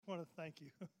want to thank you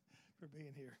for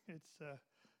being here. It's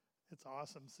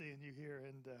awesome seeing you here,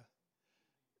 and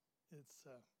it's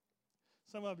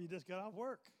some of you just got off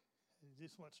work and you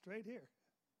just went straight here.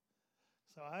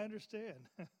 So I understand.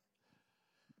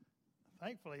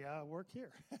 Thankfully, I work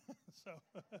here, so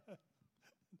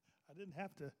I didn't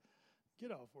have to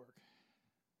get off work.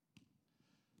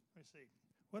 Let me see.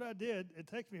 What I did, it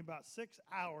takes me about 6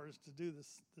 hours to do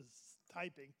this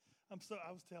typing. I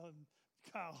was telling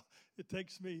Kyle, it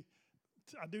takes me,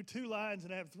 I do 2 lines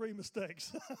and I have 3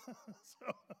 mistakes.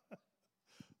 So,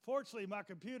 fortunately, my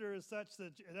computer is such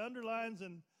that it underlines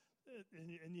and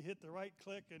you hit the right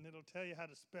click and it'll tell you how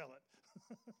to spell it.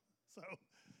 So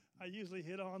I usually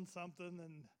hit on something,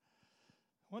 and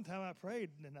one time I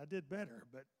prayed and I did better,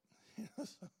 but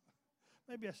so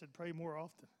maybe I should pray more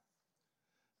often.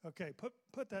 Okay, put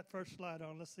that first slide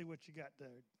on. Let's see what you got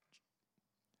there.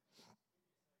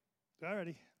 All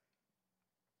righty.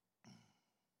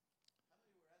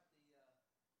 How many were at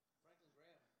the Franklin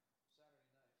Graham Saturday night?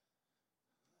 Isn't that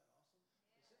awesome?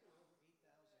 They said there were over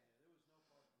 8,000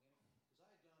 there. There was no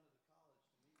parking in it.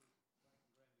 Because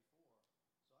I had gone to the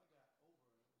college to meet with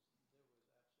Franklin Graham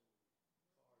before.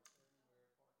 So I got over and there was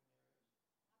absolutely cars everywhere, parking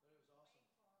areas. But it was awesome.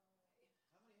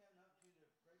 How many have an opportunity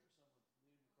to pray for someone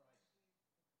leading to Christ?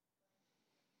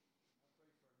 I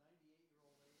prayed for a 98-year-old lady, and she was as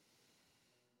sharp as a tack,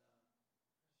 rededicating, and then a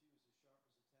man who was on his 61st day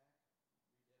sober. But one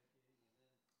of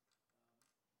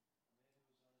the neat ones, Tom Dean,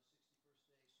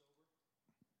 comes to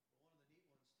our men's group on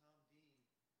Monday night. He was wearing his badge, prayer warrior, and a little 11-year-old boy came up at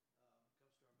the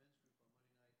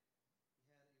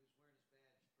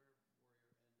end. He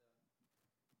says, "You're wearing one of those badges. I need to receive Jesus." And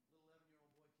then he prayed for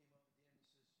somebody who was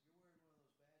 82.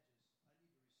 So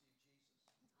it was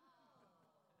like along the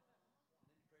spectrum. But it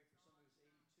was, we don't know all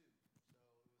the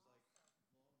consequences of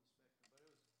that, but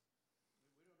it was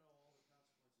really quite an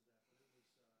amazing. And I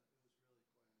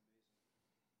thank the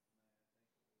Lord for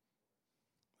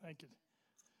it. Thank you.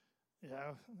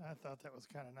 Yeah, I thought that was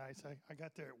kind of nice. I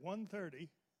got there at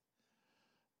 1:30,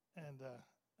 and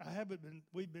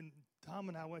Tom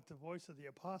and I went to Voice of the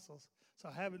Apostles, so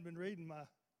I haven't been reading the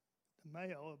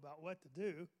mail about what to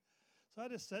do. So I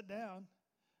just sat down,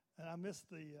 and I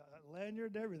missed the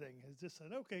lanyard and everything. It just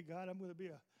said, "Okay, God, I'm going to be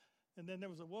a..." And then there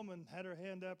was a woman had her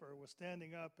hand up or was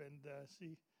standing up, and I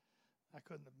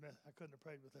couldn't have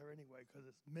prayed with her anyway because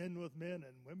it's men with men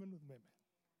and women with women.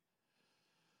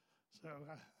 So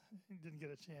I didn't get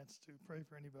a chance to pray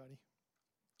for anybody.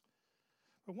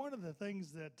 But one of the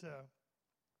things that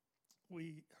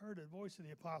we heard at Voice of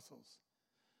the Apostles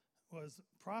was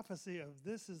prophecy of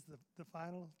this is the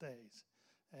final days.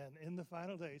 And in the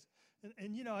final days,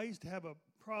 and you know, I used to have a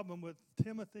problem with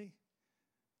Timothy,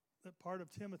 the part of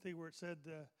Timothy where it said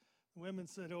the women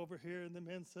sit over here and the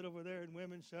men sit over there, and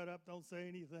women shut up, don't say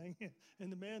anything.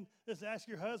 And the men, just ask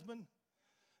your husband.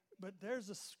 But there's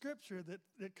a scripture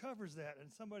that covers that,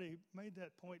 and somebody made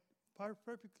that point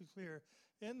perfectly clear.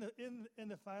 In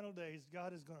the final days,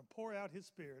 God is going to pour out His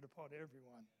Spirit upon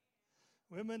everyone,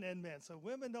 women and men. So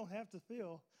women don't have to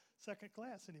feel second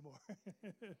class anymore.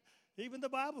 Even the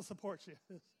Bible supports you.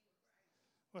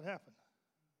 What happened?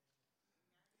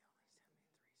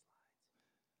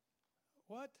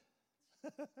 What?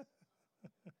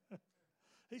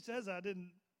 He says I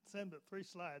didn't send but 3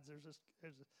 slides. There's a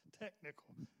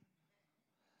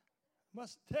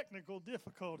technical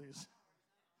difficulties.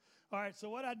 All right, so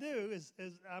what I do is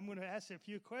I'm going to ask you a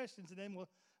few questions, and then we'll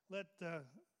let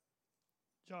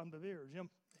John Bevere, Jim,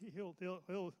 he'll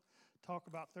talk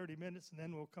about 30 minutes, and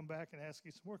then we'll come back and ask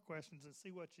you some more questions and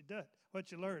see what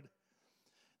you learned.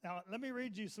 Now, let me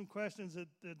read you some questions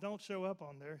that don't show up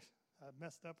on there. I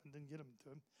messed up and didn't get them to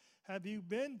him. Have you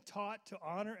been taught to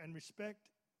honor and respect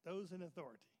those in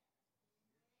authority?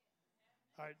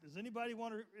 All right, does anybody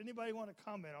want to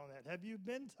comment on that? Have you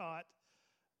been taught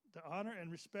to honor and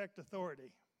respect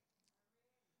authority?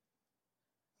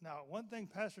 Now, one thing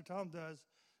Pastor Tom does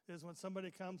is when somebody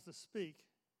comes to speak,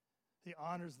 he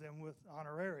honors them with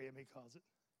honorarium, he calls it.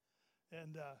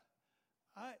 And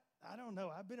I don't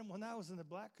know. When I was in the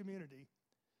black community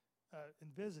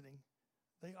and visiting,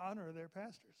 they honor their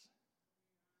pastors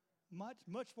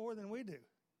much more than we do.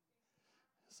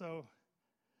 So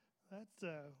that's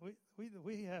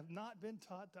we have not been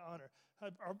taught to honor.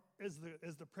 Is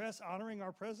the press honoring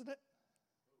our president?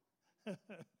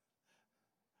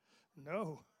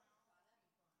 No.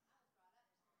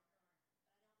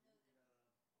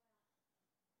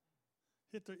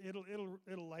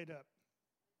 It'll light up.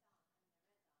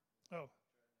 Oh,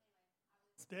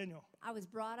 it's Daniel. I was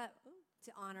brought up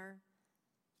to honor,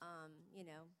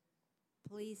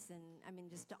 police and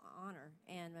just to honor,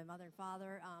 and my mother and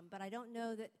father. But I don't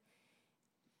know that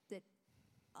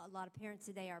a lot of parents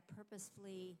today are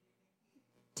purposefully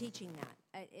teaching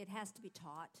that. It has to be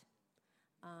taught,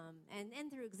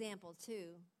 and through example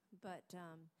too. But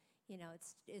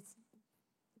it's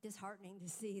disheartening to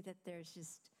see that there's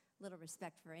just little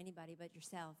respect for anybody but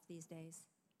yourself these days.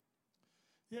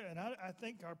 Yeah, and I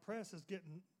think our press is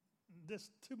getting this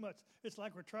too much. It's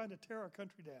like we're trying to tear our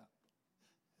country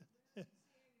down.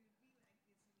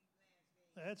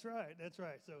 That's right. That's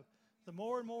right. So the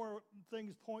more and more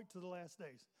things point to the last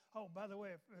days. Oh, by the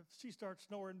way, if she starts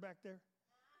snoring back there,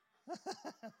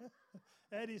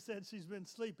 Eddie said she's been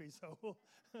sleepy. So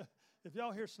if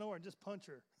y'all hear snoring, just punch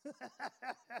her.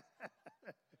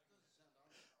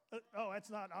 Oh, that's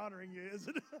not honoring you, is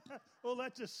it? Well,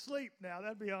 let's just sleep now.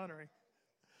 That'd be honoring.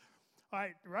 All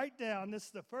right, write down. This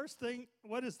is the first thing.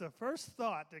 What is the first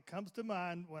thought that comes to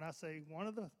mind when I say one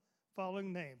of the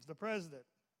following names? The president.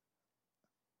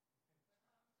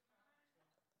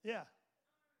 Yeah.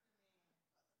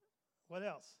 What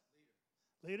else?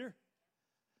 Leader.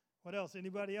 What else?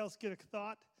 Anybody else get a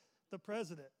thought? The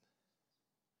president.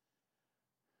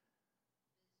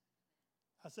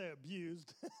 I say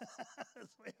abused. That's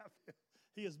the way I feel.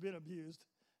 He has been abused.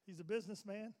 He's a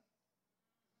businessman.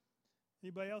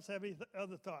 Anybody else have any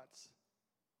other thoughts?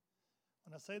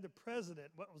 When I say the president,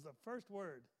 what was the first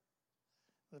word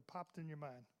that popped in your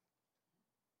mind?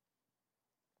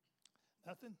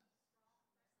 Nothing?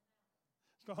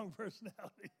 Strong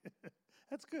personality.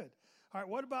 That's good. All right,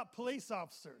 what about police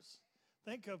officers?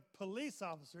 Think of police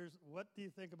officers. What do you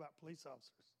think about police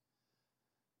officers?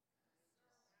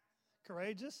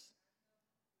 Courageous.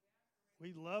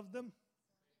 We love them.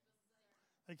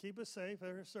 They keep us safe.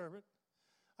 They're a servant.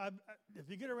 If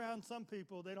you get around some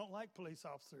people, they don't like police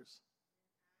officers.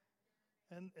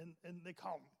 And they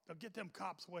call them, they'll get them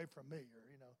cops away from me, or,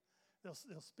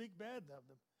 they'll speak bad of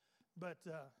them. But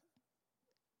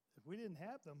if we didn't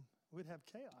have them, we'd have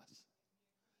chaos.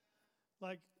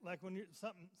 Like when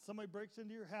somebody breaks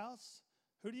into your house,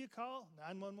 who do you call?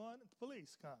 911, the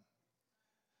police come.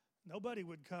 Nobody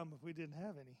would come if we didn't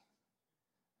have any.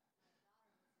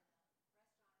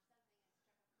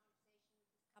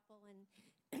 Couple and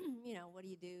what do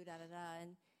you do? Da da da.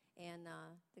 And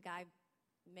the guy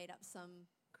made up some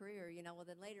career. Well,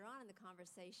 then later on in the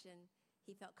conversation,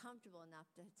 he felt comfortable enough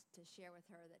to share with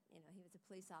her that he was a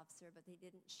police officer, but he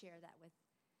didn't share that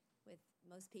with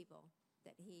most people.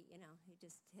 That he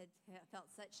just had felt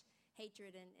such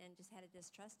hatred and just had a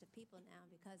distrust of people now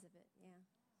because of it. Yeah.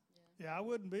 Yeah, I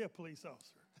wouldn't be a police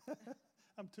officer.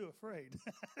 I'm too afraid.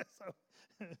 So,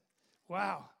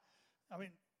 wow. I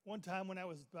mean, one time when I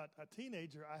was about a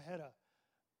teenager, I had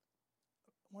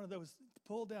one of those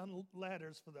pull-down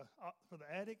ladders for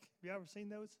the attic. Have you ever seen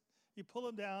those? You pull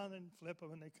them down and flip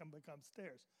them, and they become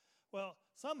stairs. Well,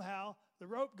 somehow the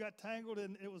rope got tangled,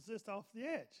 and it was just off the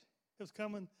edge. It was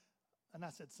coming, and I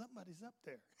said, somebody's up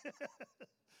there.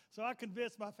 So I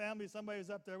convinced my family somebody was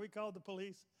up there. We called the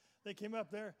police. They came up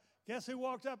there. Guess who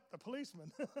walked up? The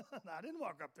policeman. No, I didn't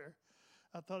walk up there.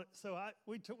 I thought so.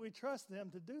 We trust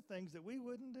them to do things that we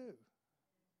wouldn't do.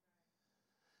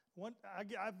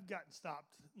 I've gotten stopped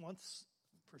once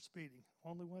for speeding.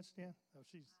 Only once, Jan? No,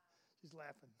 she's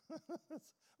laughing.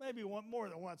 Maybe more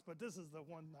than once, but this is the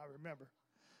one I remember.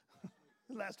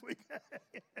 Last week.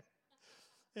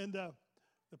 And the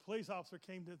police officer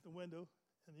came to the window,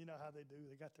 and you know how they do.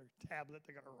 They got their tablet.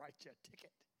 They're going to write you a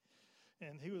ticket.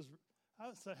 And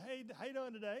I said, hey, how you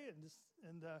doing today?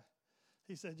 And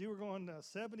he said, you were going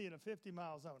 70 in a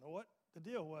 50-mile zone. Well, what the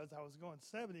deal was, I was going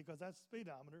 70 because that's the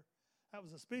speedometer. That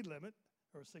was the speed limit,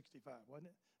 or 65,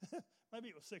 wasn't it? Maybe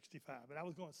it was 65, but I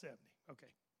was going 70. Okay.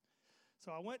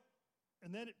 So I went,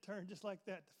 and then it turned just like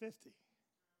that to 50.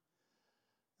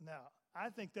 Now, I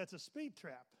think that's a speed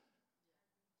trap.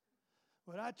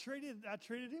 But I treated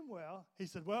him well. He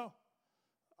said, well,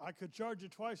 I could charge you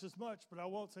twice as much, but I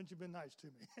won't since you've been nice to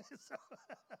me.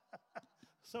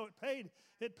 So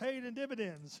it paid in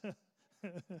dividends. All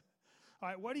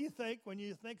right, what do you think when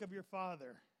you think of your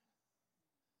father?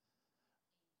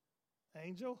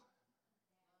 Angel?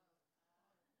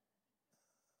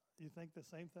 You think the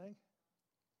same thing?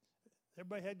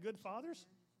 Everybody had good fathers?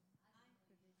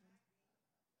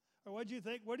 Or what do you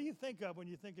think? What do you think of when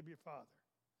you think of your father?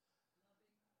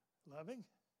 Loving?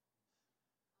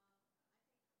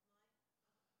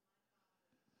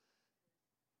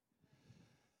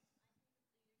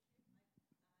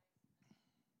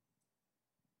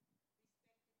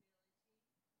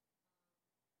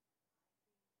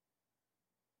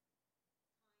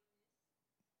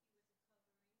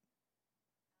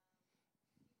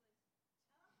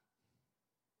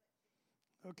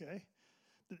 Okay.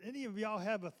 Did any of y'all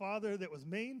have a father that was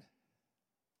mean?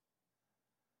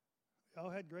 Y'all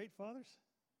had great fathers?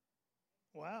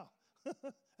 Wow.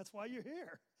 That's why you're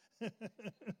here.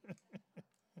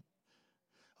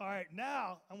 All right,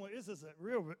 now this is a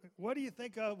real. What do you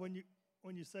think of when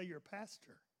you say you're a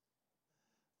pastor?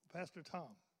 Pastor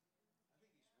Tom.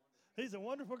 He's a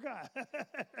wonderful guy.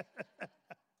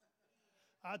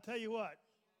 I'll tell you what,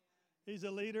 he's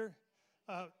a leader.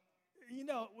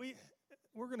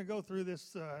 We're going to go through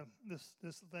this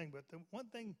thing, but the one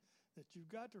thing that you've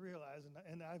got to realize,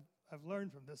 and I've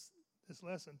learned from this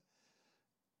lesson,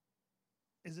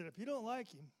 is that if you don't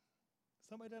like him,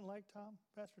 somebody doesn't like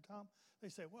Pastor Tom, they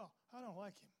say, "Well, I don't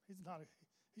like him. He's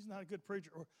not a good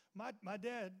preacher." Or my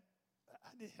dad,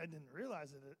 I didn't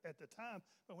realize it at the time,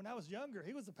 but when I was younger,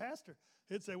 he was a pastor.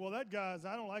 He'd say, "Well, that guy's,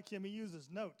 I don't like him. He uses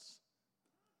notes."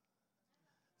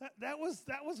 That was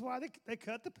why they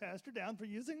cut the pastor down for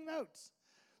using notes.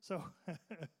 So.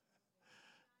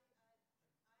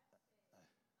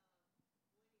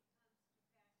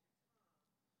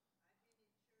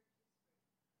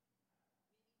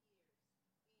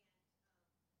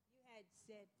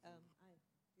 Said,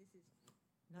 this is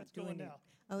not It's doing going it. now.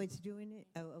 Oh, it's doing it?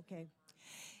 Oh, okay.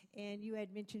 And you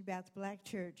had mentioned about the black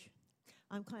church.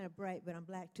 I'm kind of bright, but I'm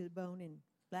black to the bone and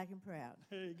black and proud.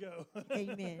 There you go.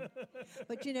 Amen.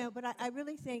 But I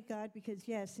really thank God because,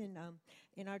 yes, in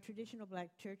our traditional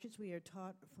black churches, we are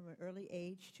taught from an early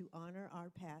age to honor our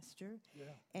pastor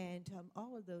and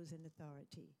all of those in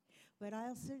authority. But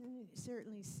I'll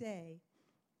certainly say,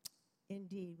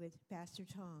 indeed, with Pastor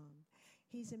Tom,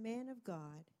 he's a man of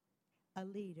God, a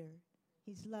leader.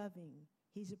 He's loving.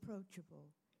 He's approachable.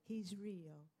 He's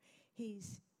real.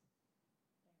 He's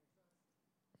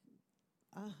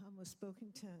almost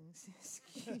spoken tongues.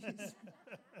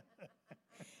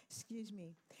 Excuse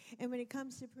me. And when it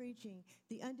comes to preaching,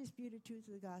 the undisputed truth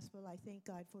of the gospel, I thank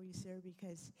God for you, sir,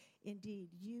 because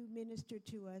indeed you minister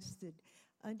to us the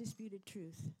undisputed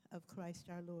truth of Christ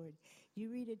our Lord. You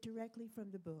read it directly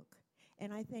from the book.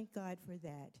 And I thank God for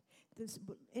that.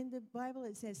 In the Bible,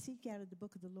 it says, seek out of the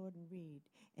book of the Lord and read.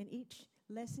 And each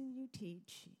lesson you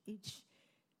teach, each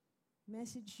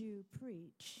message you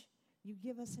preach, you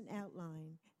give us an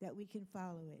outline that we can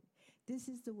follow it. This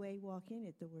is the way, walk in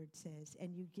it, the word says,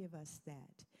 and you give us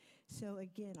that. So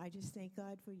again, I just thank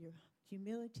God for your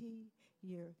humility,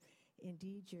 your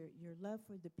love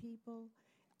for the people.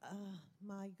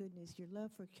 My goodness, your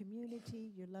love for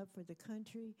community, your love for the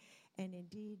country, and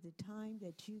indeed the time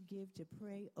that you give to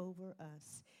pray over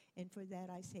us. And for that,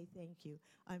 I say thank you.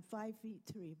 I'm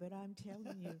 5'3", but I'm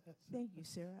telling you, thank you,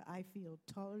 sir. I feel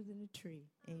taller than a tree.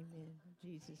 Amen. In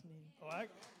Jesus' name.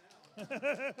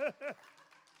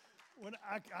 When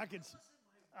I can.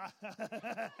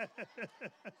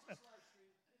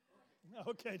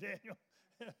 Okay, Daniel.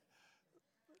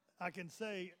 I can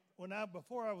say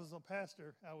before I was a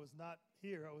pastor, I was not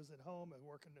here. I was at home and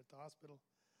working at the hospital,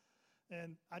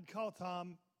 and I'd call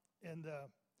Tom, and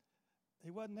he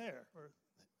wasn't there. Or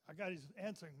I got his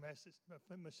answering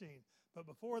machine, but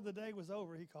before the day was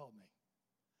over, he called me.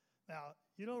 Now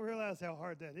you don't realize how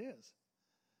hard that is.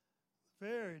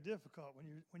 Very difficult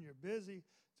when you're busy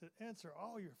to answer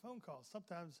all your phone calls.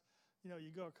 Sometimes,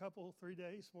 you go a couple, 3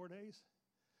 days, 4 days,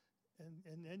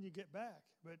 and then you get back.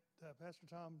 But Pastor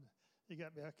Tom, he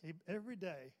got back. Every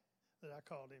day that I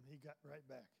called him, he got right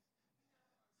back.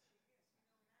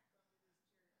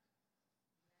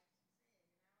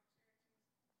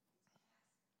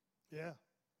 Yeah.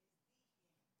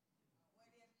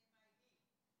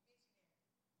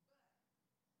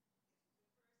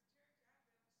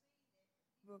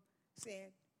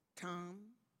 Said,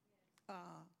 Tom,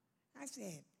 I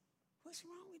said, what's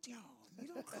wrong with y'all? You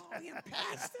don't call him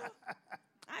pastor?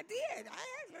 I did. I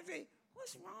asked him, I said,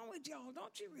 what's wrong with y'all?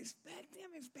 Don't you respect him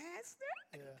as pastor?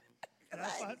 Yeah. And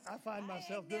I find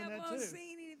myself doing that too. I never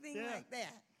seen anything like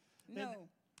that. No,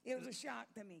 it was a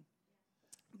shock to me.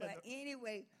 But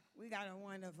anyway, we got a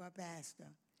wonderful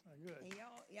pastor. Good. And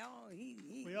We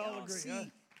all y'all agree, see huh?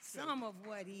 some of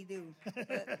what he do.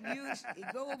 But you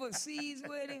go overseas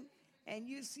with him, and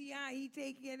you see how he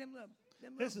take care of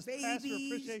them This little is babies, Pastor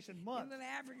Appreciation Month. them little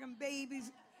African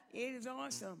babies. It is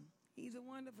awesome. He's a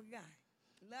wonderful guy.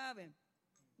 Love him.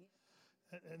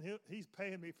 And he's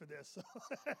paying me for this. So.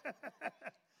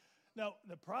 Now,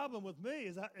 the problem with me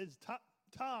is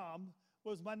Tom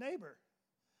was my neighbor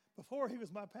before he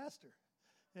was my pastor.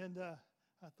 And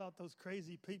I thought those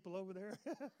crazy people over there.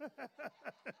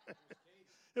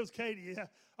 It was Katie, yeah.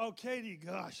 Oh, Katie,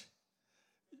 gosh.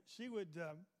 She would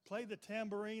play the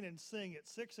tambourine and sing at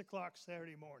 6 o'clock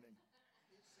Saturday morning.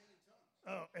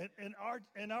 Oh,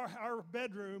 and our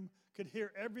bedroom could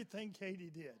hear everything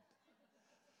Katie did.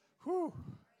 Whew.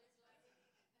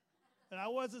 And I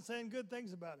wasn't saying good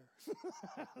things about her.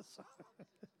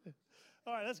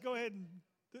 All right, let's go ahead and,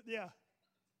 yeah.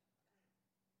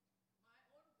 My own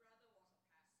brother was a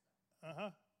pastor. Uh-huh.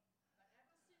 But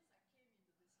ever since I came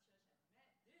into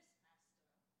this church and met this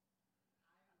pastor, I will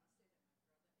say that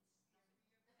my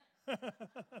brother is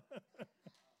still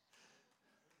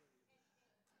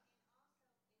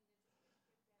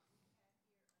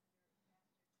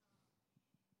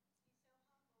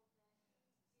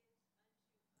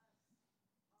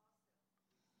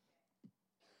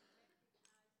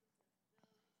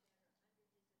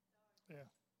Yeah.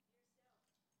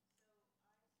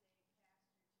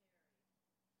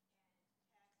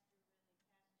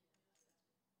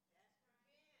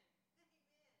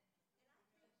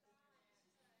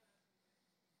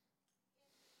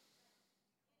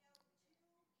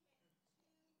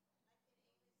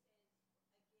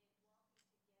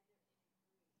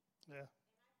 Yeah.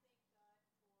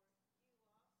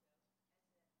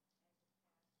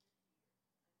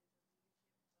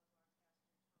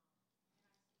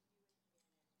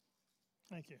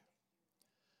 Thank you.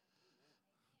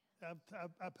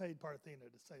 I paid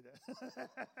Parthena to say that.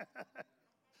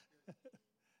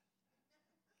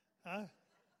 Huh?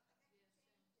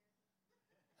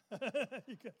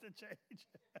 You got the change.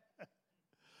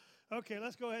 Okay,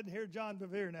 let's go ahead and hear John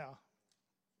Bevere now.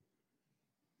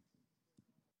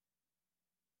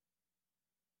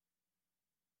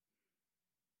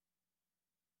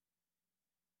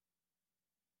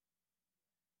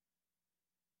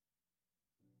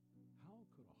 How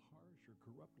could a harsh or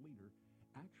corrupt leader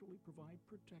actually provide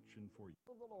protection for you?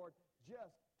 Of the Lord,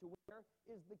 just to where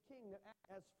is the king that acts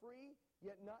as free,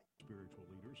 yet not. Spiritual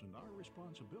leaders and our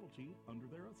responsibility under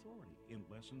their authority. In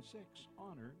Lesson 6,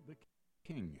 Honor the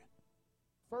King.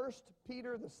 1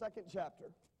 Peter, the 2nd chapter.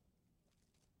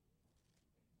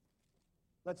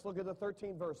 Let's look at the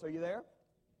 13th verse. Are you there?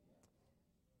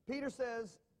 Peter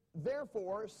says,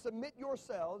 therefore, submit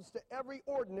yourselves to every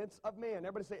ordinance of man.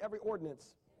 Everybody say every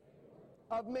ordinance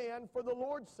of man for the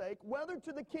Lord's sake, whether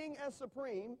to the king as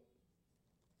supreme,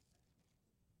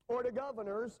 or to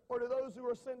governors, or to those who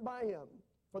are sent by him,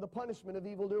 for the punishment of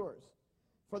evildoers,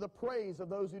 for the praise of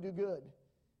those who do good.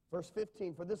 Verse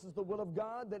 15, for this is the will of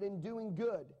God, that in doing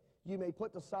good you may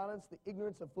put to silence the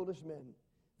ignorance of foolish men.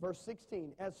 Verse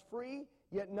 16, as free,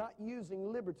 yet not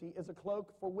using liberty as a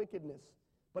cloak for wickedness,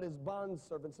 but as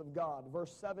bondservants of God.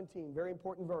 Verse 17, very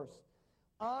important verse.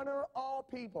 Honor all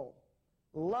people,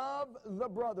 love the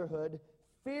brotherhood,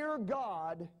 fear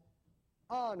God,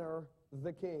 honor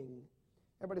the king.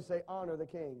 Everybody say, honor the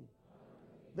king.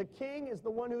 The king is the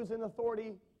one who's in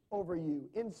authority over you.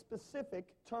 In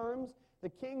specific terms, the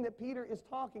king that Peter is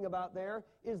talking about there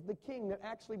is the king that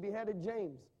actually beheaded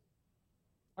James.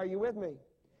 Are you with me?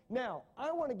 Now,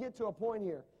 I want to get to a point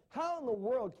here. How in the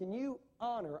world can you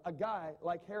honor a guy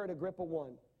like Herod Agrippa I,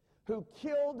 who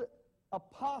killed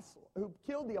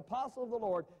the apostle of the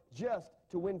Lord just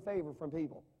to win favor from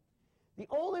people? The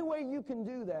only way you can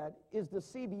do that is to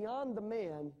see beyond the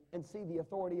man and see the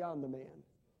authority on the man.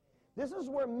 This is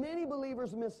where many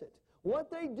believers miss it. What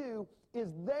they do is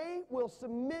they will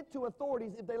submit to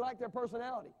authorities if they like their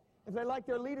personality, if they like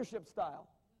their leadership style.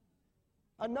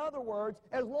 In other words,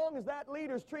 as long as that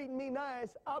leader's treating me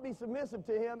nice, I'll be submissive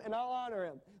to him and I'll honor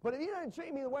him. But if he doesn't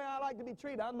treat me the way I like to be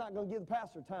treated, I'm not going to give the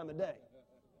pastor time of day.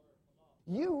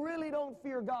 You really don't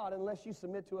fear God unless you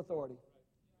submit to authority.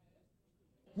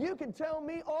 You can tell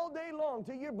me all day long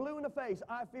till you're blue in the face,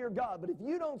 I fear God. But if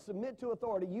you don't submit to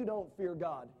authority, you don't fear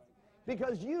God.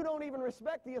 Because you don't even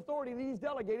respect the authority that he's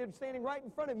delegated standing right in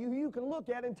front of you, who you can look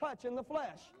at and touch in the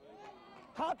flesh.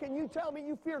 How can you tell me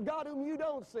you fear God whom you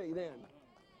don't see then?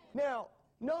 Now,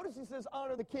 notice he says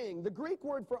honor the king. The Greek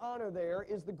word for honor there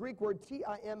is the Greek word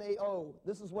T-I-M-A-O.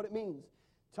 This is what it means.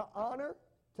 To honor,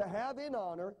 to have in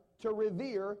honor, to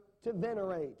revere, to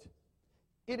venerate.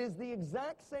 It is the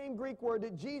exact same Greek word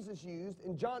that Jesus used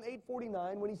in John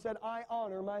 8:49 when he said, I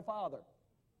honor my Father.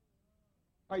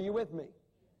 Are you with me?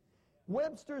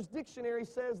 Webster's dictionary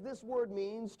says this word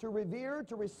means to revere,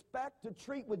 to respect, to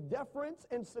treat with deference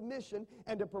and submission,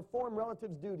 and to perform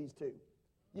relatives' duties to.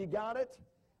 You got it?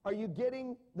 Are you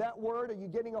getting that word? Are you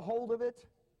getting a hold of it?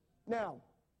 Now,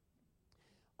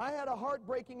 I had a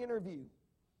heartbreaking interview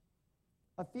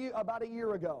about a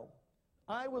year ago.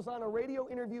 I was on a radio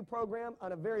interview program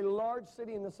on a very large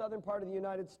city in the southern part of the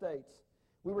United States.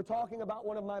 We were talking about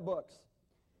one of my books.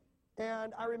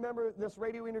 And I remember this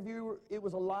radio interview, it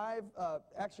was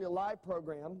actually a live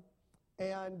program,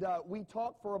 and we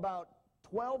talked for about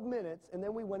 12 minutes, and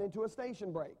then we went into a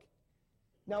station break.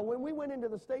 Now, when we went into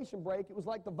the station break, it was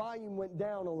like the volume went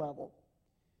down a level.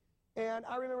 And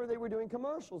I remember they were doing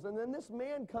commercials, and then this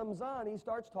man comes on, he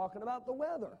starts talking about the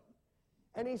weather.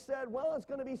 And he said, well, it's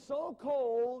going to be so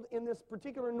cold in this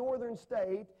particular northern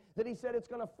state that he said it's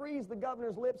going to freeze the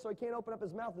governor's lips so he can't open up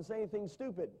his mouth and say anything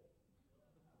stupid.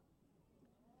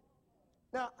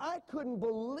 Now, I couldn't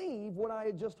believe what I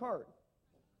had just heard.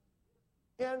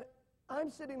 And I'm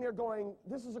sitting there going,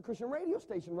 this is a Christian radio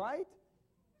station, right?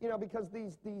 You know, because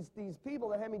these people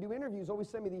that have me do interviews always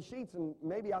send me these sheets, and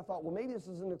maybe I thought, well, maybe this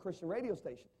isn't a Christian radio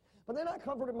station. But then I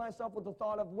comforted myself with the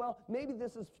thought of, well, maybe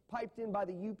this is piped in by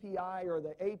the UPI or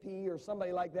the AP or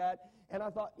somebody like that. And I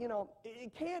thought, you know,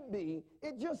 it can't be,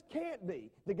 it just can't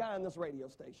be the guy on this radio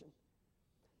station.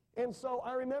 And so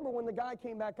I remember when the guy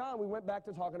came back on, we went back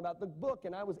to talking about the book,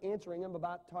 and I was answering him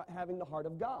about having the heart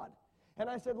of God. And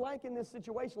I said, like in this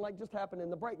situation, like just happened in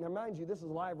the break. Now, mind you, this is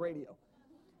live radio.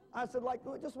 I said, like,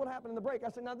 just what happened in the break. I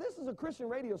said, now, this is a Christian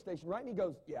radio station, right? And he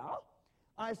goes, yeah.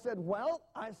 I said, well,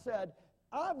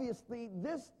 obviously,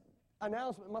 this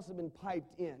announcement must have been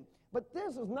piped in. But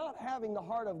this is not having the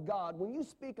heart of God. When you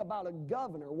speak about a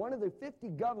governor, one of the 50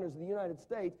 governors of the United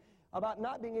States, about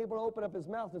not being able to open up his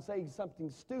mouth and say something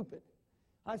stupid.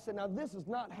 I said, now, this is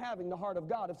not having the heart of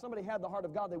God. If somebody had the heart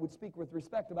of God, they would speak with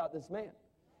respect about this man,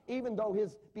 even though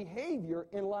his behavior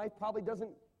in life probably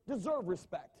doesn't deserve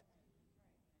respect.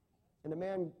 And the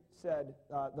man said,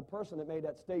 the person that made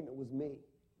that statement was me.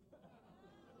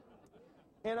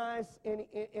 And I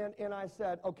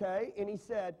said, okay. And he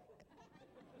said,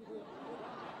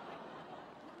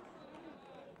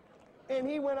 and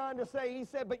he went on to say, he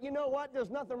said, but you know what? There's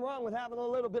nothing wrong with having a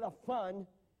little bit of fun.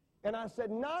 And I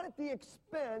said, not at the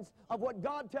expense of what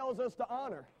God tells us to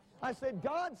honor. I said,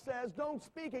 God says, don't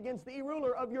speak against the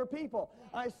ruler of your people.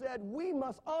 I said, we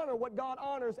must honor what God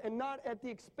honors and not at the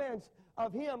expense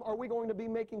of him are we going to be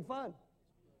making fun.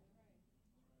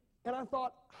 And I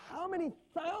thought, how many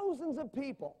thousands of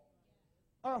people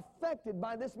are affected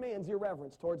by this man's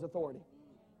irreverence towards authority?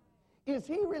 Is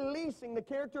he releasing the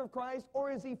character of Christ,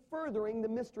 or is he furthering the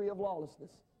mystery of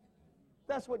lawlessness?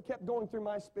 That's what kept going through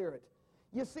my spirit.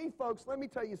 You see, folks, let me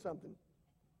tell you something.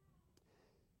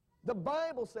 The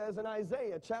Bible says in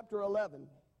Isaiah chapter 11,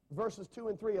 verses 2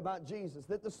 and 3 about Jesus,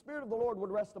 that the Spirit of the Lord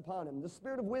would rest upon him, the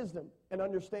Spirit of wisdom and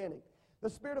understanding, the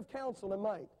Spirit of counsel and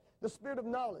might, the Spirit of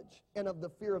knowledge and of the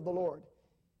fear of the Lord.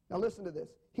 Now listen to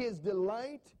this. His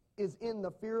delight is in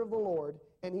the fear of the Lord,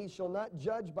 and he shall not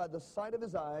judge by the sight of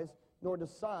his eyes, nor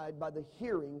decide by the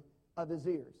hearing of his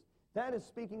ears. That is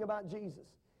speaking about Jesus.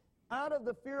 Out of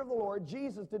the fear of the Lord,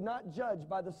 Jesus did not judge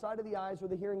by the sight of the eyes or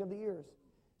the hearing of the ears.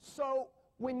 So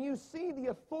when you see the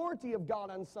authority of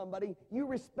God on somebody, you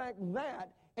respect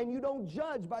that, and you don't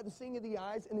judge by the seeing of the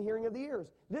eyes and the hearing of the ears.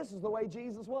 This is the way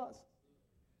Jesus was.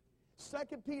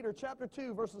 2 Peter chapter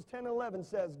 2, verses 10 and 11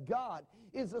 says, God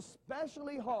is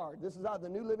especially hard, this is out of the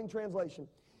New Living Translation,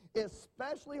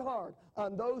 especially hard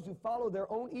on those who follow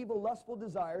their own evil, lustful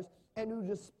desires and who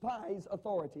despise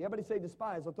authority. Everybody say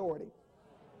despise authority.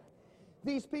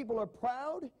 These people are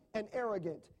proud and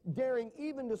arrogant, daring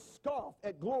even to scoff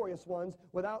at glorious ones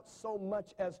without so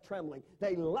much as trembling.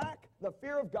 They lack the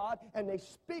fear of God, and they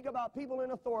speak about people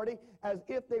in authority as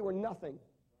if they were nothing.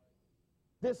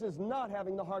 This is not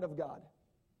having the heart of God.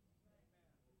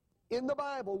 In the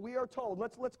Bible, we are told,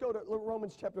 let's go to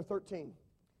Romans chapter 13.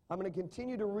 I'm going to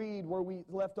continue to read where we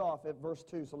left off at verse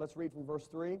 2, so let's read from verse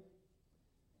 3.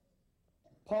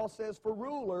 Paul says, for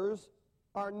rulers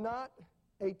are not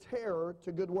a terror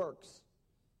to good works,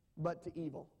 but to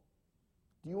evil.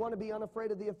 Do you want to be unafraid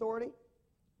of the authority?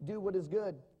 Do what is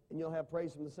good, and you'll have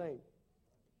praise from the same.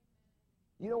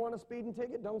 You don't want a speeding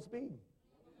ticket? Don't speed.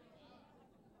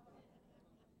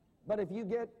 But if you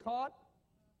get caught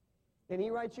and he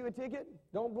writes you a ticket,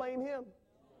 don't blame him.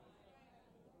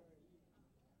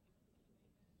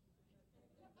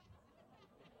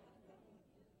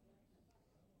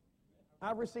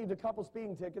 I've received a couple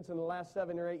speeding tickets in the last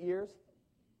 7 or 8 years.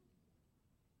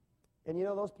 And you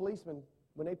know, those policemen,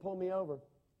 when they pull me over,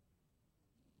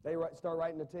 they start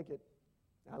writing a ticket.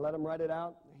 I let them write it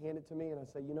out, hand it to me, and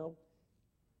I say, you know,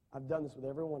 I've done this with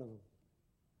every one of them.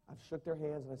 I've shook their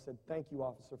hands and I said, thank you,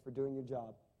 officer, for doing your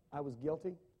job. I was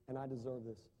guilty and I deserve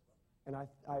this. And I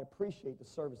appreciate the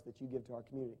service that you give to our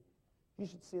community. You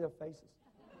should see their faces.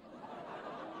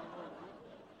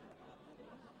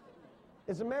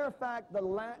 As a matter of fact,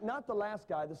 not the last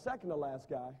guy, the second to last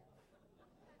guy.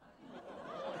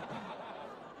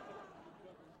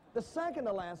 The second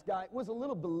to last guy was a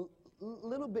little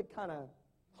bit kind of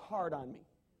hard on me,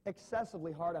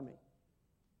 excessively hard on me.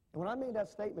 And when I made that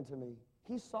statement to me,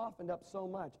 he softened up so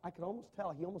much, I could almost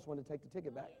tell he almost wanted to take the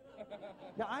ticket back.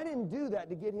 Now, I didn't do that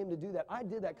to get him to do that. I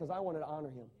did that because I wanted to honor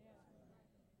him.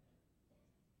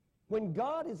 When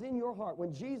God is in your heart,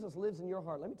 when Jesus lives in your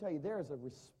heart, let me tell you, there is a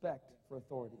respect for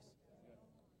authorities.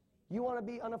 You want to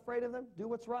be unafraid of them? Do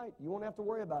what's right. You won't have to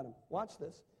worry about them. Watch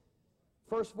this.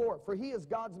 Verse 4, for he is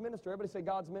God's minister. Everybody say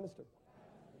God's minister.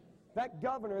 That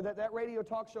governor that radio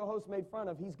talk show host made fun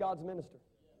of, he's God's minister.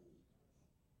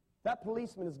 That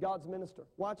policeman is God's minister.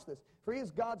 Watch this. For he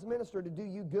is God's minister to do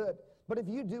you good. But if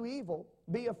you do evil,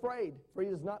 be afraid, for he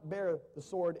does not bear the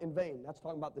sword in vain. That's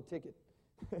talking about the ticket.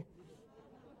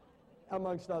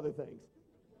 Amongst other things.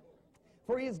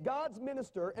 For he is God's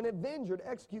minister, an avenger to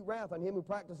execute wrath on him who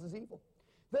practices evil.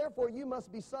 Therefore you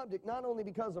must be subject, not only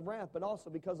because of wrath, but also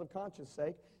because of conscience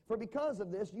sake. For because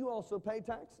of this you also pay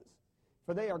taxes.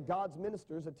 For they are God's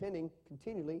ministers, attending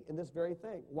continually in this very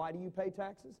thing. Why do you pay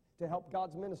taxes? To help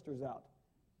God's ministers out.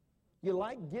 You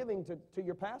like giving to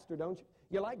your pastor, don't you?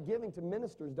 You like giving to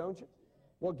ministers, don't you?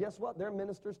 Well, guess what? They're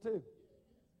ministers too.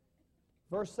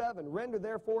 Verse 7, render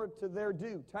therefore to their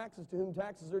due, taxes to whom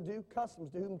taxes are due,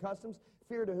 customs to whom customs,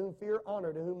 fear to whom fear,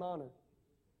 honor to whom honor.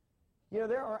 You know,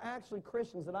 there are actually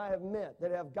Christians that I have met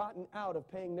that have gotten out of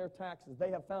paying their taxes.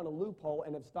 They have found a loophole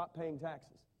and have stopped paying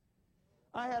taxes.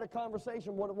 I had a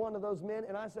conversation with one of those men,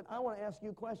 and I said, I want to ask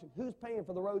you a question. Who's paying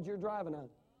for the roads you're driving on?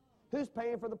 Who's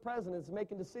paying for the president that's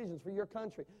making decisions for your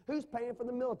country? Who's paying for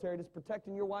the military that's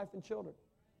protecting your wife and children?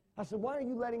 I said, why are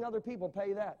you letting other people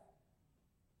pay that?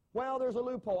 Well, there's a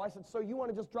loophole. I said, so you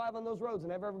want to just drive on those roads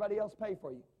and have everybody else pay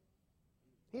for you?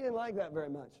 He didn't like that very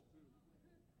much.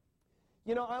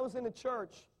 You know, I was in a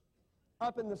church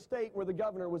up in the state where the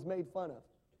governor was made fun of.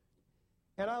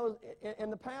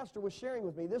 And the pastor was sharing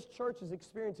with me, this church is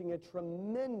experiencing a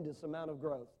tremendous amount of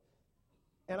growth.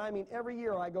 And I mean, every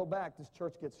year I go back, this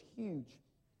church gets huge.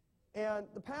 And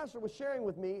the pastor was sharing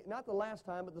with me, not the last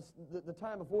time, but the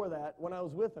time before that, when I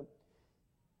was with him,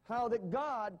 how that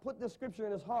God put this scripture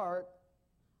in his heart,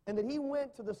 and that he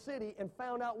went to the city and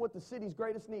found out what the city's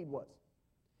greatest need was.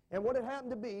 And what it happened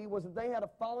to be was that they had a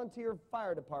volunteer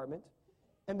fire department,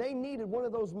 and they needed one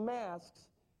of those masks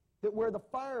that where the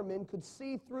firemen could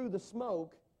see through the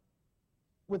smoke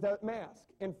with that mask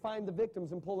and find the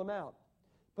victims and pull them out.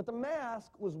 But the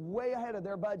mask was way ahead of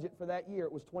their budget for that year.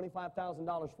 It was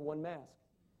 $25,000 for one mask.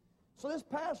 So this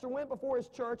pastor went before his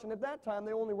church, and at that time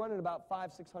they only running about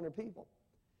 500-600 people.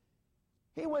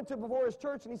 He went to before his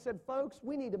church and he said, folks,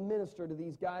 we need to minister to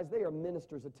these guys. They are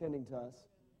ministers attending to us,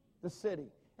 the city.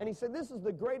 And he said, this is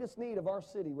the greatest need of our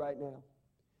city right now.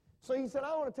 So he said,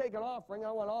 I want to take an offering.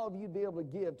 I want all of you to be able to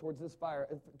give towards this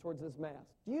mask.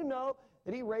 Do you know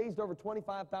that he raised over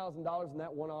 $25,000 in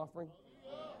that one offering?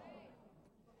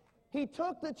 He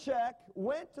took the check,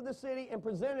 went to the city, and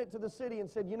presented it to the city and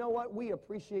said, you know what? We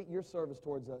appreciate your service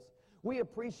towards us. We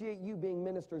appreciate you being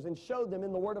ministers, and showed them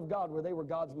in the Word of God where they were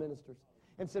God's ministers.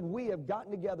 And said, we have gotten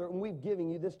together and we've given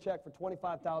you this check for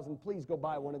 $25,000. Please go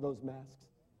buy one of those masks.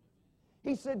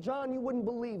 He said, John, you wouldn't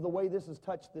believe the way this has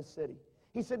touched this city.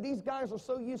 He said, these guys are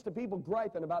so used to people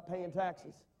griping about paying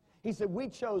taxes. He said, we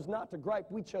chose not to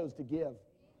gripe, we chose to give.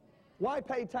 Why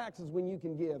pay taxes when you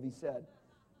can give, he said.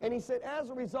 And he said, as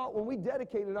a result, when we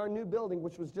dedicated our new building,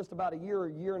 which was just about a year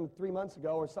and 3 months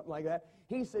ago or something like that,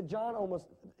 he said, John,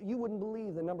 you wouldn't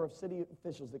believe the number of city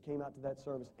officials that came out to that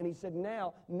service. And he said,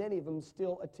 now many of them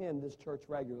still attend this church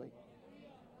regularly.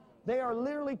 They are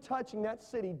literally touching that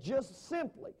city just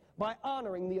simply by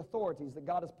honoring the authorities that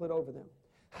God has put over them.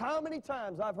 How many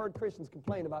times I've heard Christians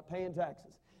complain about paying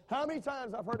taxes? How many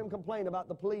times I've heard them complain about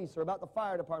the police or about the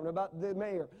fire department, or about the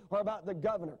mayor or about the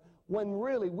governor, when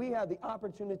really we have the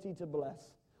opportunity to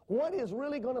bless. What is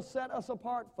really going to set us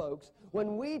apart, folks,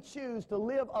 when we choose to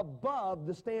live above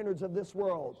the standards of this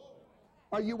world?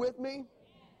 Are you with me?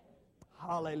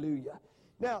 Hallelujah.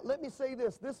 Now, let me say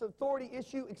this. This authority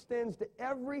issue extends to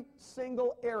every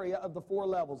single area of the 4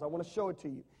 levels. I want to show it to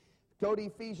you. Go to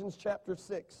Ephesians chapter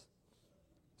 6.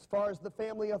 As far as the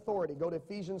family authority, go to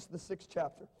Ephesians, the 6th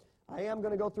chapter. I am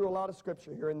going to go through a lot of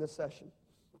scripture here in this session.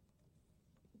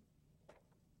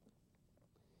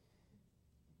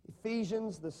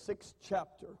 Ephesians, the 6th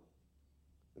chapter,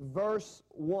 verse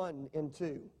 1 and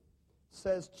 2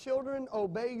 says, children,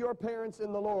 obey your parents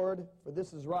in the Lord, for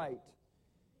this is right.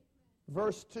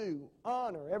 Verse 2,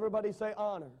 honor. Everybody say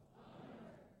honor.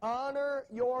 Honor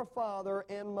your father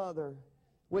and mother,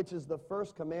 which is the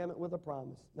first commandment with a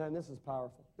promise. Now, and this is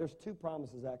powerful. There's 2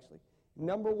 promises, actually.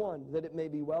 Number 1, that it may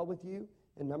be well with you,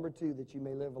 and number 2, that you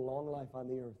may live a long life on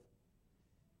the earth.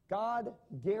 God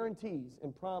guarantees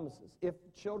and promises, if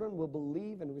children will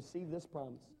believe and receive this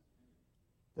promise,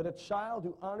 that a child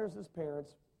who honors his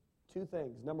parents, 2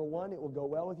 things. Number 1, it will go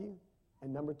well with you,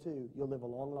 and number 2, you'll live a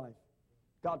long life.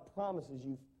 God promises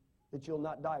you that you'll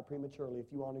not die prematurely if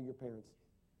you honor your parents.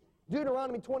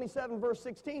 Deuteronomy 27, verse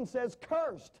 16 says,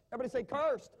 cursed, everybody say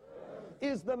cursed,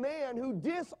 is the man who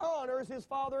dishonors his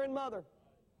father and mother.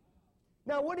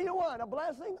 Now, what do you want? A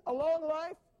blessing, a long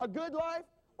life, a good life,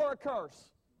 or a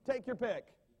curse? Take your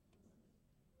pick.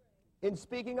 In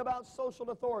speaking about social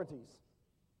authorities,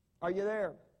 are you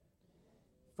there?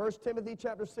 1 Timothy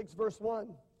chapter 6, verse 1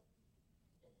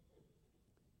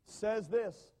 says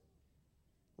this,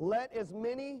 let as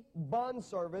many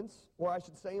bondservants, or I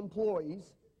should say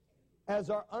employees, as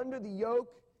are under the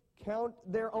yoke count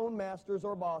their own masters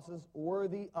or bosses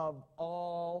worthy of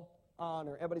all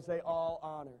honor. Everybody say all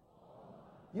honor.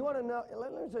 You want to know,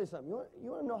 let me tell you something. You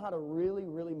want to know how to really,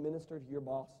 really minister to your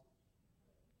boss?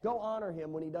 Go honor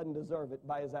him when he doesn't deserve it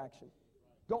by his action.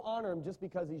 Go honor him just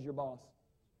because he's your boss.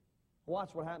 Watch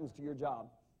what happens to your job.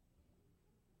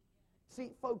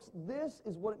 See, folks, this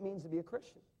is what it means to be a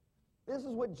Christian. This is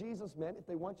what Jesus meant. If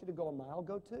they want you to go a mile,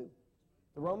 go two.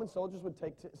 The Roman soldiers would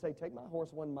say, take my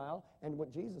horse 1 mile. And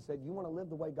what Jesus said, you want to live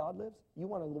the way God lives? You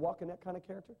want to walk in that kind of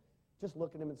character? Just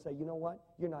look at him and say, you know what?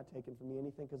 You're not taking from me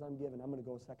anything because I'm giving. I'm going to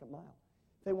go a 2nd mile.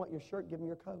 If they want your shirt, give them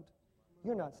your coat.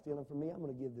 You're not stealing from me. I'm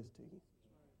going to give this to you.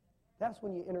 That's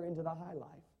when you enter into the high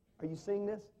life. Are you seeing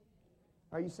this?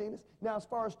 Are you seeing this? Now, as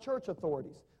far as church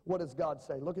authorities, what does God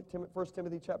say? Look at 1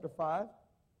 Timothy chapter 5,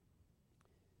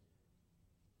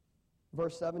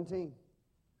 verse 17.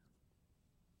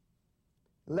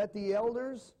 Let the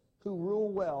elders who rule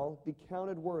well be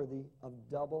counted worthy of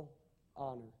double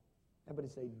honor.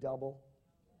 Everybody say double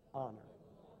honor.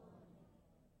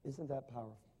 Isn't that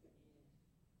powerful?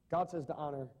 God says to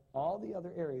honor all the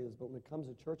other areas, but when it comes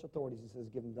to church authorities, he says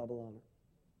give them double honor.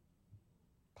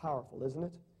 Powerful, isn't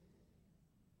it?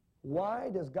 Why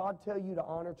does God tell you to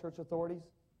honor church authorities?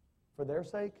 For their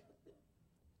sake?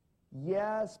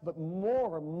 Yes, but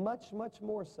more, much, much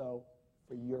more so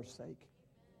for your sake.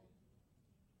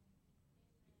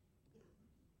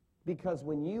 Because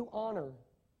when you honor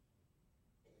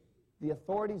the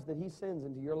authorities that he sends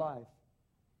into your life,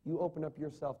 you open up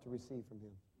yourself to receive from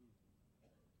him.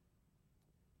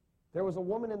 There was a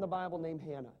woman in the Bible named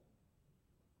Hannah.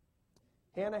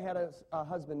 Hannah had a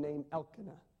husband named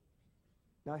Elkanah.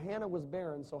 Now, Hannah was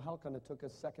barren, so Elkanah took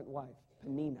his second wife,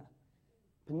 Peninnah.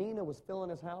 Peninnah was filling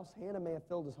his house. Hannah may have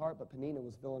filled his heart, but Peninnah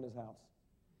was filling his house.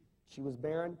 She was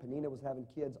barren. Peninnah was having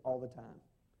kids all the time.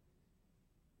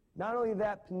 Not only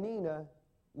that, Peninnah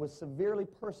was severely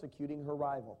persecuting her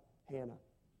rival, Hannah,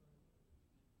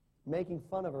 making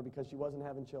fun of her because she wasn't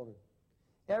having children.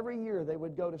 Every year they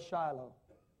would go to Shiloh,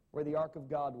 where the Ark of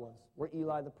God was, where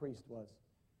Eli the priest was.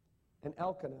 And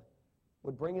Elkanah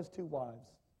would bring his 2 wives,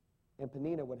 and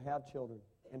Peninnah would have children,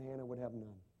 and Hannah would have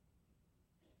none.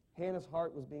 Hannah's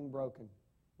heart was being broken.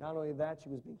 Not only that, she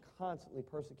was being constantly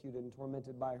persecuted and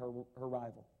tormented by her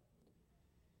rival.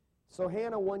 So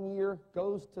Hannah one year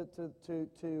goes to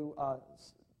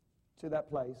that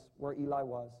place where Eli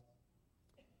was,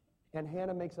 and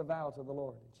Hannah makes a vow to the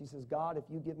Lord. She says, God, if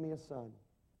you give me a son,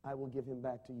 I will give him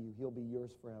back to you. He'll be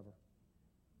yours forever.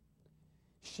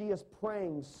 She is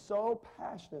praying so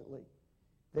passionately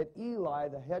that Eli,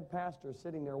 the head pastor, is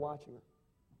sitting there watching her.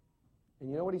 And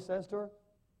you know what he says to her?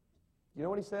 You know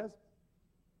what he says?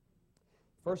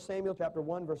 1 Samuel chapter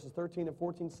 1, verses 13 and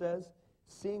 14 says,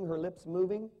 seeing her lips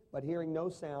moving, but hearing no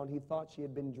sound, he thought she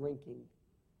had been drinking.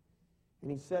 And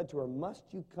he said to her, must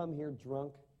you come here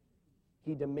drunk?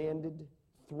 He demanded,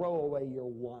 throw away your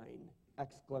wine!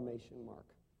 Exclamation mark.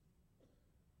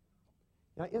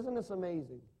 Now, isn't this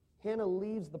amazing? Hannah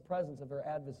leaves the presence of her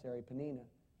adversary, Peninnah,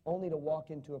 only to walk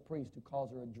into a priest who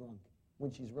calls her a drunk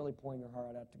when she's really pouring her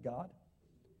heart out to God.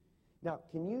 Now,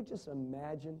 can you just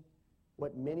imagine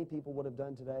what many people would have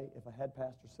done today if a head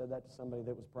pastor said that to somebody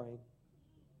that was praying?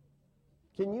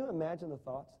 Can you imagine the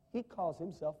thoughts? He calls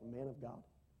himself a man of God.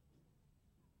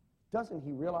 Doesn't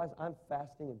he realize I'm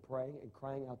fasting and praying and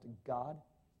crying out to God?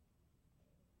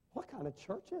 What kind of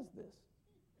church is this?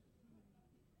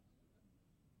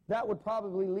 That would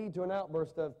probably lead to an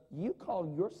outburst of, you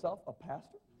call yourself a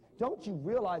pastor? Don't you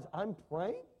realize I'm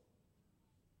praying?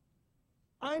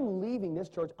 I'm leaving this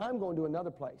church. I'm going to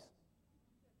another place.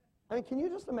 I mean, can you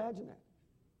just imagine that?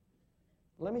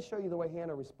 Let me show you the way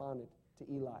Hannah responded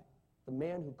to Eli, the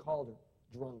man who called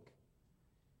her drunk.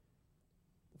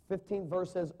 The 15th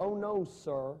verse says, oh no,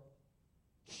 sir,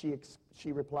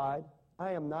 she replied.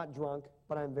 I am not drunk,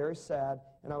 but I am very sad,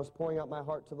 and I was pouring out my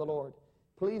heart to the Lord.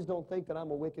 Please don't think that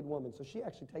I'm a wicked woman. So she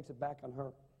actually takes it back on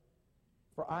her.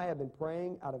 For I have been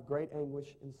praying out of great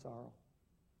anguish and sorrow.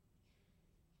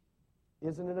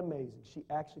 Isn't it amazing? She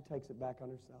actually takes it back on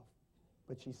herself.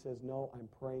 But she says, no, I'm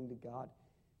praying to God.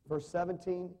 Verse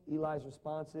 17, Eli's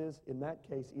response is, in that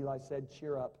case, Eli said,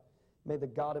 cheer up. May the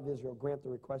God of Israel grant the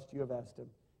request you have asked him.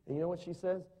 And you know what she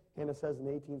says? Hannah says in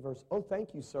the 18th verse, oh,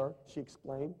 thank you, sir, she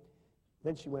exclaimed.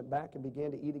 Then she went back and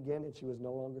began to eat again, and she was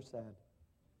no longer sad.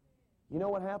 You know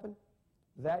what happened?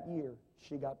 That year,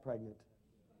 she got pregnant.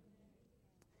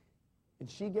 And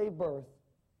she gave birth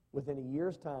within a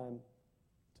year's time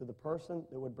to the person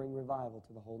that would bring revival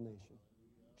to the whole nation.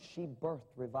 She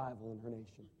birthed revival in her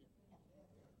nation.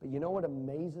 But you know what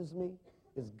amazes me?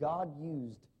 Is God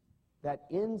used that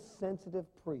insensitive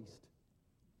priest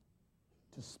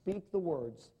to speak the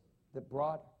words that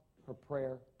brought her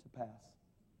prayer to pass.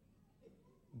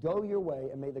 Go your way,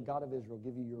 and may the God of Israel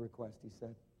give you your request, he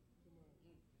said.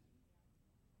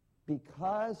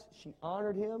 Because she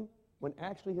honored him when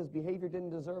actually his behavior didn't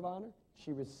deserve honor,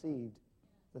 she received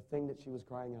the thing that she was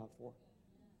crying out for.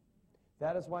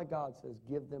 That is why God says,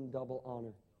 give them double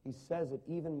honor. He says it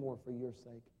even more for your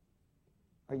sake.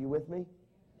 Are you with me?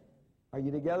 Are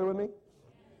you together with me?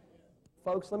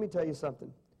 Folks, let me tell you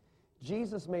something.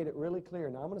 Jesus made it really clear.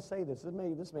 Now, I'm going to say this.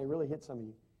 This may really hit some of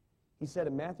you. He said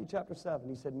in Matthew chapter 7,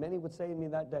 he said, many would say to me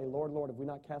that day, Lord, Lord, have we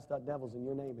not cast out devils in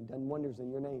your name and done wonders in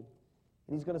your name?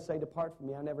 And he's going to say, depart from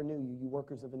me, I never knew you, you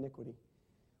workers of iniquity.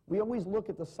 We always look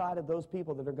at the side of those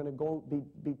people that are going to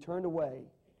be turned away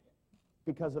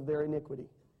because of their iniquity.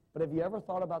 But have you ever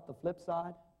thought about the flip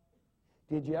side?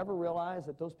 Did you ever realize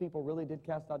that those people really did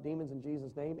cast out demons in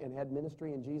Jesus' name and had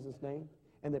ministry in Jesus' name?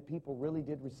 And that people really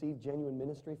did receive genuine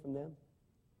ministry from them?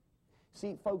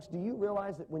 See, folks, do you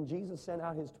realize that when Jesus sent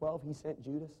out his 12, he sent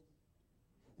Judas?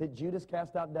 That Judas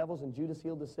cast out devils and Judas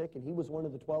healed the sick, and he was one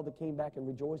of the 12 that came back and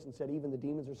rejoiced and said, even the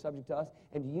demons are subject to us.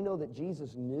 And do you know that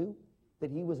Jesus knew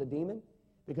that he was a demon?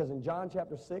 Because in John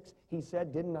chapter 6, he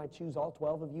said, didn't I choose all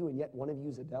 12 of you, and yet one of you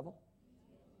is a devil?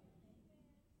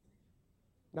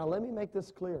 Now, let me make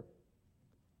this clear.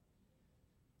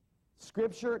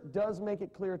 Scripture does make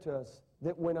it clear to us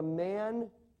that when a man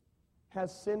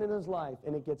has sin in his life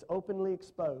and it gets openly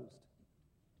exposed,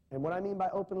 and what I mean by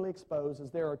openly exposed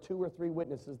is there are 2 or 3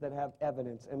 witnesses that have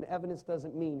evidence, and evidence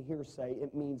doesn't mean hearsay,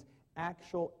 it means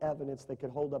actual evidence that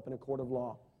could hold up in a court of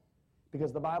law.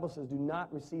 Because the Bible says, do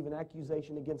not receive an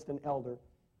accusation against an elder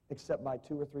except by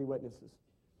 2 or 3 witnesses.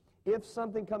 If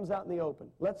something comes out in the open,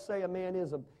 let's say a man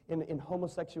is in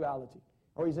homosexuality,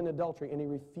 or he's in adultery, and he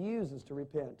refuses to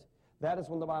repent, that is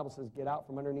when the Bible says, get out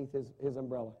from underneath his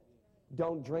umbrella.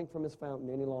 Don't drink from his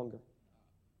fountain any longer.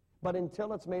 But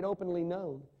until it's made openly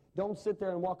known, don't sit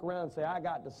there and walk around and say, I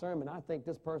got discernment. I think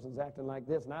this person's acting like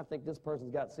this, and I think this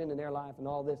person's got sin in their life and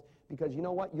all this. Because you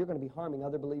know what? You're going to be harming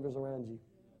other believers around you.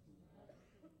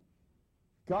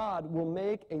 God will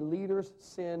make a leader's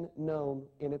sin known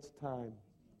in its time.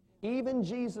 Even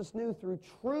Jesus knew through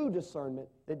true discernment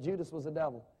that Judas was a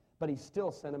devil, but he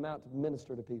still sent him out to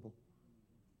minister to people.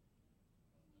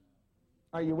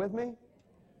 Are you with me?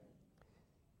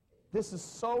 This is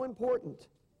so important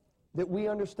that we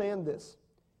understand this.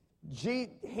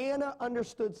 Hannah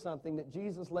understood something that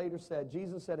Jesus later said.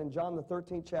 Jesus said in John the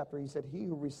 13th chapter, he said, he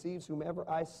who receives whomever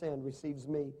I send receives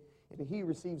me, and he who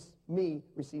receives me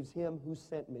receives him who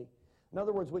sent me. In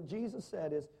other words, what Jesus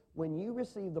said is, when you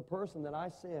receive the person that I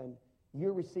send,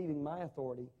 you're receiving my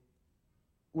authority,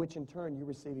 which in turn you're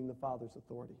receiving the Father's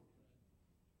authority.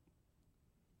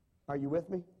 Are you with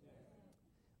me?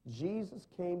 Jesus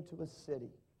came to a city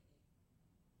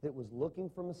that was looking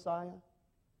for Messiah.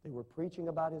 They were preaching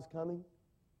about his coming.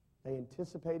 They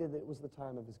anticipated that it was the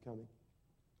time of his coming.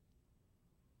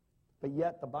 But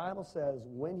yet the Bible says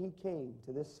when he came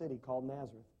to this city called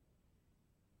Nazareth,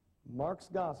 Mark's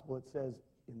gospel, it says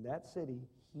in that city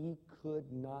he could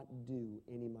not do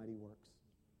any mighty works.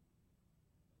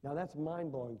 Now that's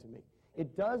mind-blowing to me.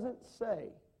 It doesn't say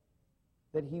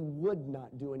that he would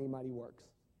not do any mighty works.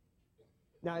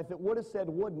 Now, if it would have said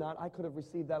would not, I could have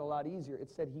received that a lot easier. It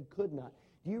said he could not.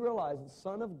 Do you realize the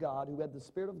Son of God, who had the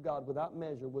Spirit of God without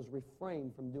measure, was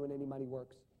refrained from doing any mighty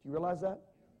works? Do you realize that?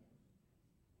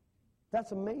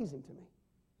 That's amazing to me.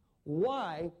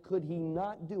 Why could he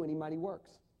not do any mighty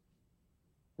works?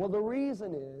 Well, the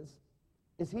reason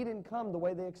is he didn't come the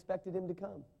way they expected him to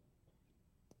come.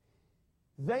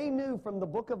 They knew from the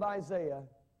book of Isaiah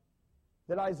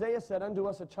that Isaiah said, unto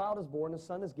us a child is born, a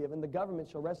son is given, the government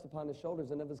shall rest upon his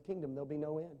shoulders, and of his kingdom there'll be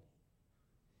no end.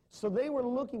 So they were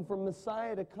looking for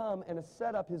Messiah to come and to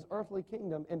set up his earthly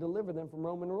kingdom and deliver them from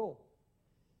Roman rule.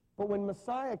 But when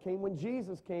Messiah came, when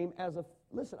Jesus came as a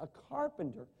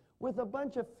carpenter with a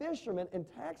bunch of fishermen and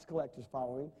tax collectors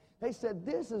following, they said,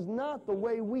 this is not the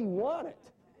way we want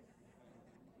it.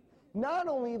 Not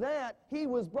only that, he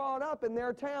was brought up in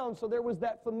their town, so there was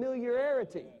that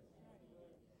familiarity.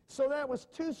 So that was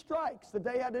 2 strikes that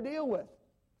they had to deal with.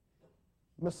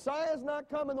 Messiah's not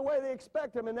coming the way they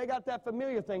expect him, and they got that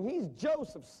familiar thing. He's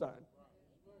Joseph's son.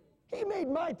 He made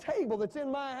my table that's in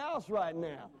my house right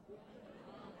now.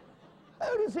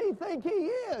 Who does he think he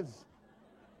is?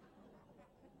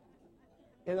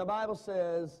 And the Bible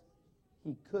says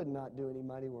he could not do any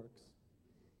mighty works.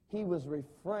 He was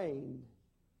refrained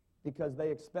because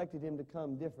they expected him to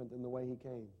come different than the way he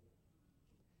came.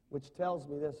 Which tells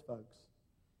me this, folks.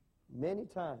 Many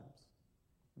times,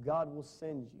 God will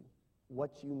send you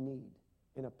what you need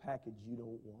in a package you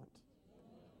don't want.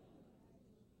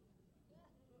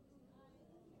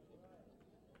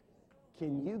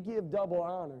 Can you give double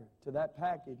honor to that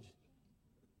package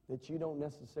that you don't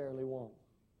necessarily want?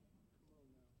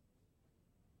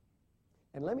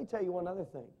 And let me tell you one other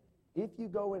thing. If you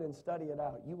go in and study it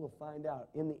out, you will find out.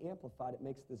 In the Amplified, it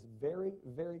makes this very,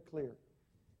 very clear.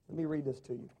 Let me read this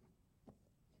to you.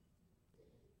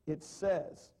 It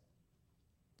says,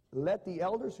 let the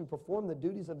elders who perform the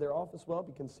duties of their office well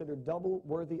be considered double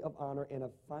worthy of honor and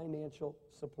of financial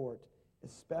support,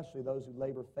 especially those who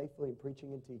labor faithfully in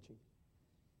preaching and teaching.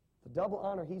 The double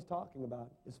honor he's talking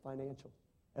about is financial,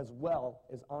 as well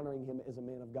as honoring him as a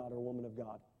man of God or a woman of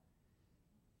God.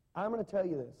 I'm going to tell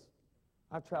you this.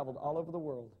 I've traveled all over the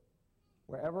world.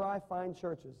 Wherever I find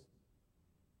churches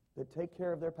that take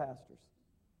care of their pastors,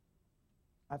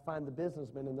 I find the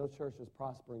businessmen in those churches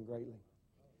prospering greatly.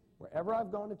 Wherever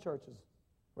I've gone to churches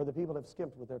where the people have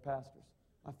skimped with their pastors,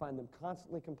 I find them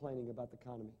constantly complaining about the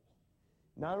economy.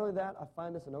 Not only that, I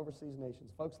find this in overseas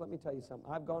nations. Folks, let me tell you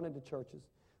something. I've gone into churches.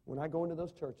 When I go into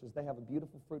those churches, they have a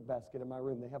beautiful fruit basket in my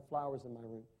room. They have flowers in my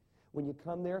room. When you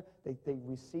come there, they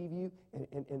receive you,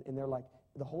 and they're like,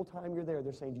 the whole time you're there,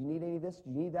 they're saying, do you need any of this?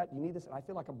 Do you need that? Do you need this? And I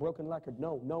feel like a broken record.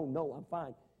 No, I'm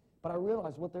fine. But I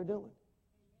realize what they're doing.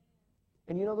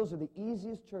 And you know, those are the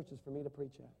easiest churches for me to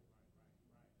preach at.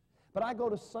 But I go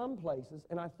to some places,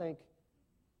 and I think,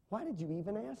 why did you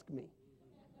even ask me?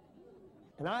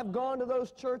 And I've gone to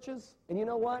those churches, and you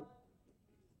know what?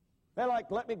 They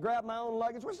like, let me grab my own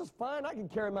luggage, which is fine. I can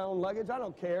carry my own luggage. I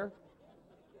don't care.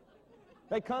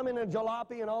 They come in a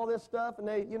jalopy and all this stuff, and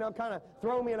they, kind of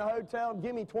throw me in a hotel,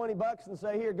 give me $20 and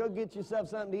say, here, go get yourself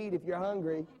something to eat if you're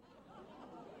hungry.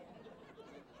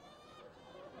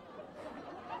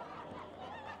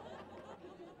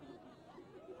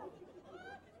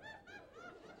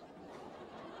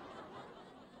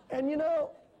 And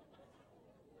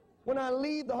when I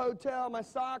leave the hotel, my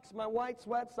socks, my white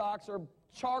sweat socks are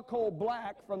charcoal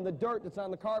black from the dirt that's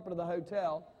on the carpet of the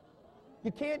hotel.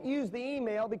 You can't use the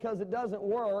email because it doesn't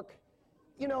work.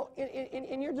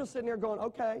 And you're just sitting there going,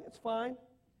 okay, it's fine.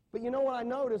 But you know what I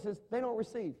notice is they don't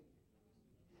receive.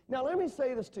 Now, let me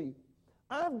say this to you.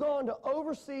 I've gone to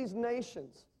overseas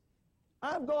nations.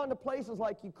 I've gone to places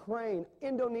like Ukraine,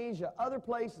 Indonesia, other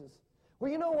places,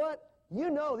 where you know what?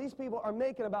 These people are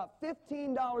making about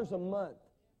 $15 a month.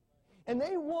 And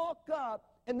they walk up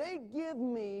and they give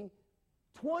me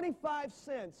 25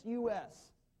 cents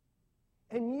U.S.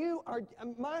 And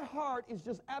my heart is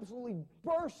just absolutely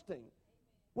bursting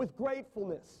with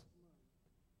gratefulness.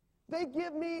 They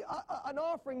give me an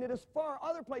offering that is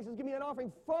other places give me an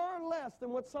offering far less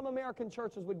than what some American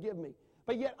churches would give me.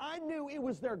 But yet I knew it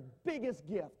was their biggest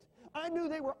gift. I knew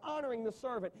they were honoring the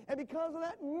servant. And because of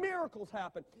that, miracles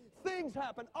happen. Things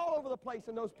happen all over the place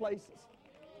in those places.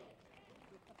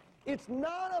 It's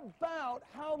not about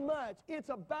how much. It's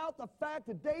about the fact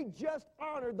that they just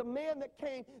honored the man that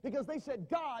came because they said,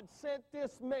 God sent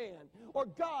this man or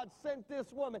God sent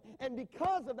this woman. And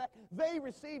because of that, they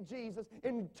received Jesus.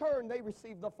 In turn, they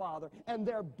received the Father. And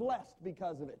they're blessed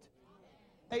because of it.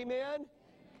 Amen?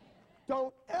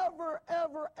 Don't ever,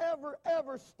 ever, ever,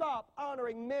 ever stop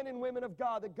honoring men and women of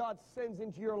God that God sends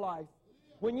into your life.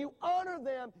 When you honor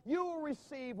them, you will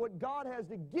receive what God has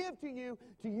to give to you,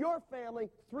 to your family,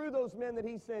 through those men that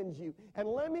he sends you. And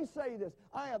let me say this.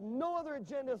 I have no other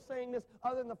agenda of saying this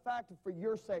other than the fact of for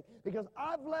your sake. Because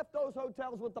I've left those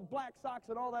hotels with the black socks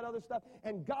and all that other stuff,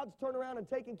 and God's turned around and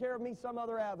taken care of me some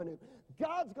other avenue.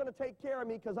 God's going to take care of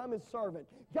me because I'm his servant.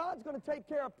 God's going to take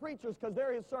care of preachers because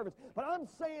they're his servants. But I'm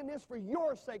saying this for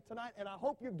your sake tonight, and I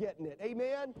hope you're getting it.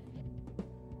 Amen?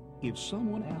 If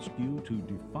someone asked you to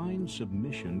define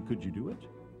submission, could you do it?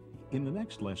 In the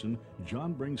next lesson,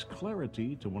 John brings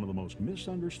clarity to one of the most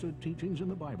misunderstood teachings in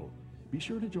the Bible. Be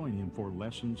sure to join him for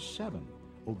Lesson 7,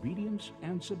 Obedience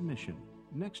and Submission,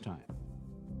 next time.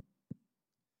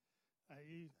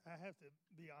 I have to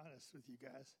be honest with you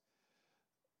guys.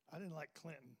 I didn't like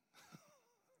Clinton.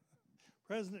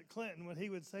 President Clinton, when he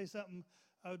would say something,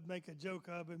 I would make a joke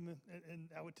of him, and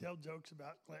I would tell jokes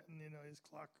about Clinton. His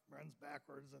clock runs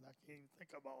backwards, and I can't even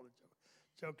think of all the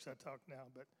jokes I talk now.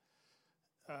 But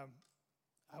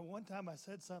one time I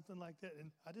said something like that,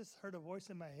 and I just heard a voice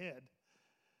in my head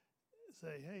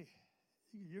say, hey,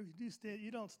 you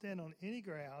don't stand on any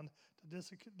ground to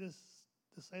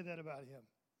say that about him.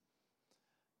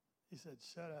 He said,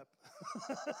 shut up.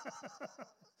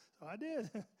 So I did.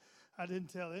 I didn't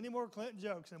tell any more Clinton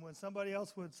jokes. And when somebody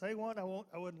else would say one,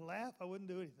 I wouldn't laugh. I wouldn't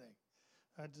do anything.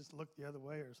 I'd just look the other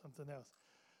way or something else.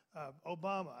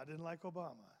 Obama, I didn't like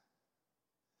Obama.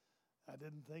 I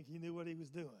didn't think he knew what he was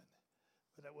doing.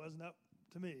 But it wasn't up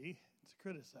to me to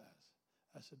criticize.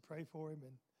 I should pray for him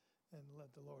and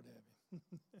let the Lord have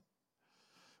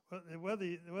him.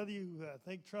 Whether you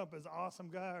think Trump is an awesome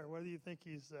guy or whether you think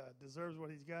he deserves what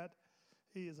he's got,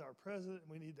 he is our president,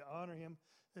 and we need to honor him.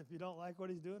 If you don't like what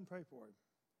he's doing, pray for him.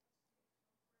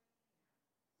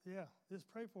 Yeah, just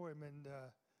pray for him and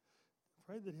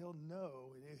pray that he'll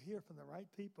know, and he'll hear from the right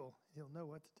people. He'll know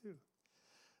what to do.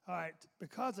 All right,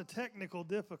 because of technical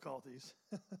difficulties,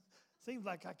 seems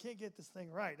like I can't get this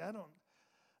thing right.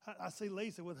 I see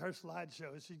Lisa with her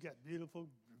slideshows. She's got beautiful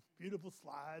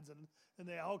slides, and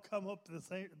they all come up to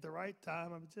the right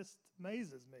time. It just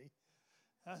amazes me.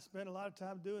 I spend a lot of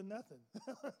time doing nothing.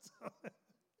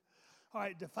 All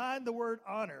right, define the word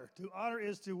honor. To honor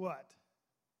is to what?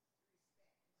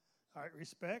 All right,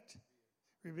 respect,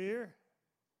 revere.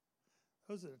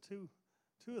 Those are the two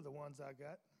of the ones I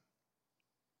got.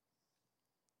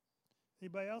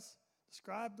 Anybody else?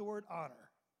 Describe the word honor.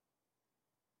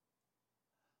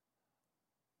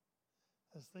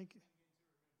 I was thinking.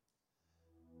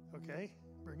 Okay,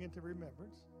 bring into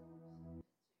remembrance.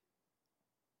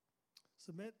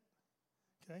 Submit.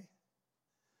 Okay.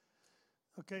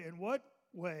 Okay, in what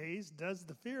ways does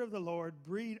the fear of the Lord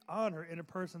breed honor in a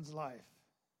person's life?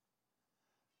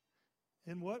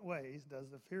 In what ways does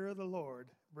the fear of the Lord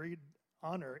breed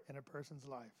honor in a person's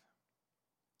life?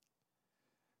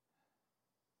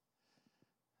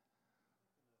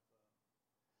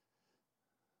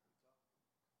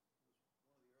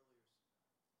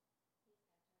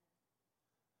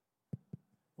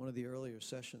 One of the earlier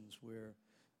sessions where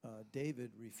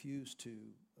David refused to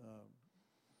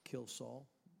kill Saul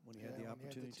when he had the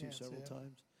opportunity to several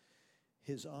times.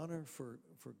 His honor for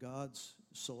God's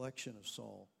selection of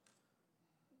Saul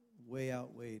way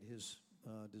outweighed his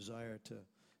desire to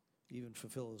even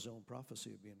fulfill his own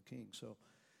prophecy of being king. So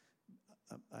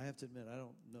I have to admit, I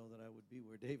don't know that I would be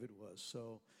where David was.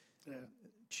 So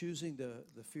choosing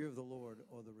the fear of the Lord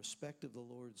or the respect of the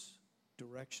Lord's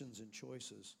directions and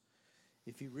choices,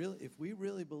 if we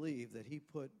really believe that he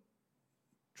put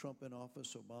Trump in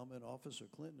office, Obama in office, or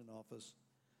Clinton in office,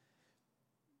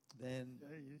 then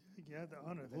you have to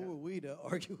honor that. Who are we to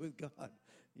argue with God,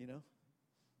 you know?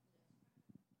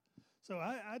 So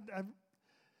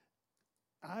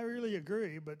I really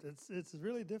agree, but it's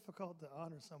really difficult to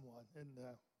honor someone.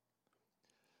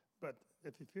 But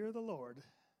if you fear the Lord,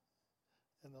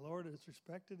 and the Lord is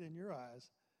respected in your eyes,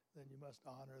 then you must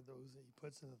honor those that he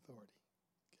puts in authority.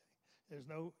 There's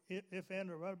no if,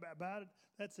 and, or what about it.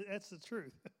 That's the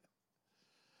truth.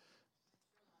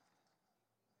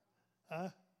 Huh?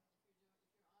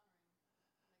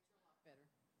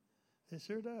 It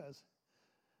sure does.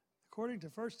 According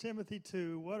to 1 Timothy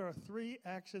 2, what are 3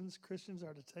 actions Christians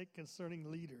are to take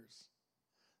concerning leaders?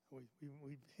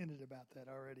 We've hinted about that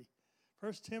already.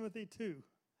 1 Timothy 2,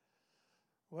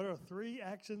 what are 3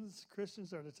 actions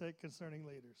Christians are to take concerning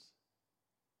leaders?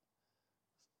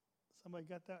 Somebody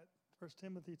got that? 1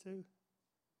 Timothy 2.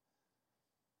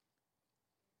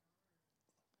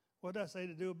 What did I say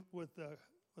to do with the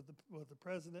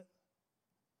president?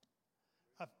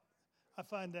 I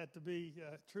find that to be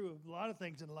true of a lot of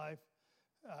things in life.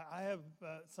 I have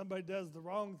somebody does the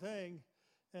wrong thing,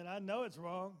 and I know it's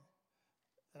wrong,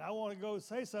 and I want to go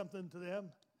say something to them,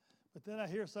 but then I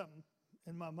hear something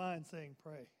in my mind saying,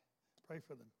 pray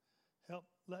for them. Help,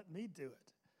 let me do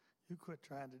it. You quit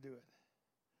trying to do it.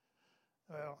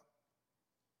 Well,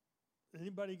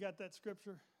 anybody got that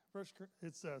scripture?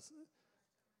 It's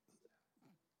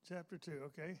chapter 2,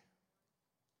 okay?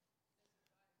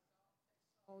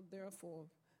 Therefore,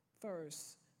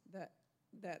 first,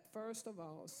 that first of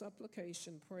all,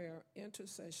 supplication, prayer,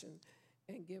 intercession,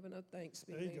 and giving of thanks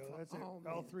be there you made go. for That's all it.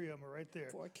 All men, 3 of them are right there.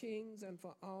 for kings and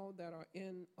for all that are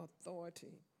in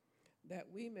authority, that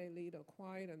we may lead a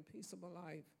quiet and peaceable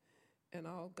life in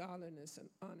all godliness and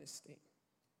honesty.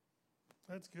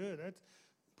 That's good. That's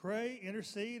pray,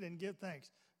 intercede, and give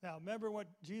thanks. Now, remember what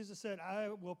Jesus said, I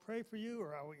will pray for you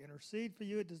or I will intercede for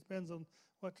you. It depends on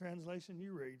what translation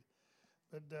you read.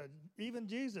 But even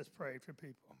Jesus prayed for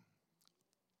people.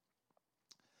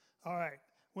 All right.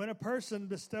 When a person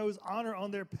bestows honor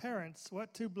on their parents,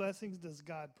 what 2 blessings does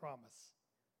God promise?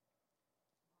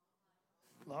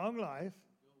 Long life.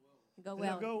 Go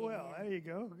well. Go well. Yeah. There you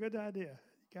go. Good idea.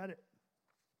 Got it.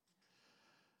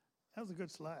 That was a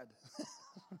good slide.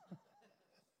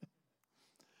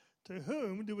 To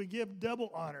whom do we give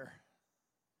double honor?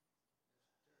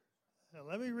 Now,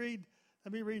 let me read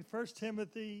 1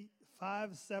 Timothy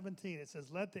 5:17. It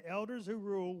says, "Let the elders who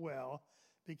rule well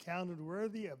be counted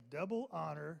worthy of double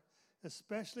honor,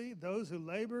 especially those who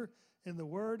labor in the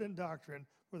word and doctrine.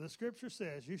 For the scripture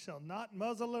says, you shall not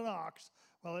muzzle an ox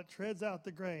while it treads out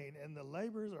the grain, and the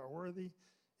laborer is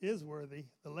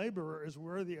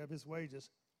worthy of his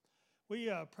wages." We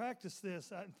practice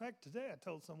this. In fact, today I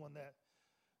told someone that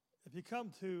if you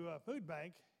come to a food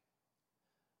bank,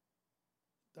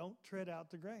 don't tread out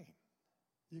the grain.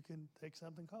 You can take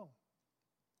something home.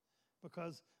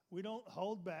 Because we don't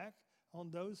hold back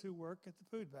on those who work at the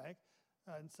food bank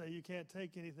and say you can't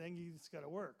take anything, you just got to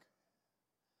work.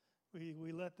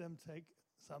 We let them take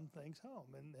some things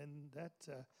home, and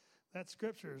that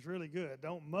scripture is really good.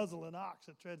 Don't muzzle an ox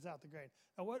that treads out the grain.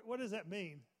 Now, what does that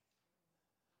mean?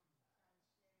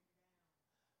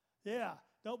 Yeah,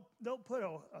 don't put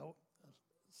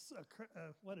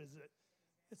what is it?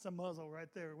 It's a muzzle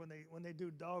right there. When they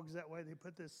do dogs that way, they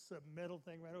put this metal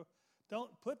thing right over.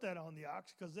 Don't put that on the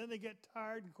ox, because then they get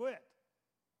tired and quit.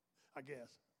 I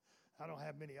guess I don't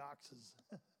have many oxes,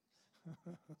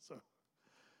 so.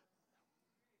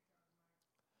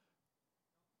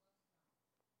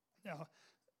 Now,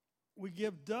 we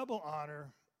give double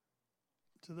honor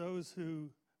to those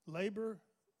who labor,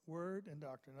 word, and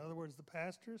doctrine. In other words, the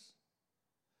pastors.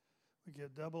 We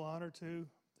give double honor to,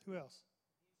 who else?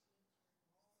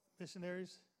 Missionaries.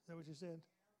 Is that what you said?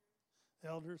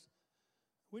 Elders.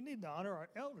 We need to honor our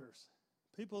elders.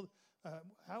 People,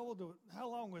 how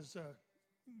long was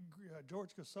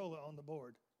George Casola on the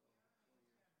board?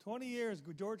 20 years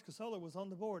George Casola was on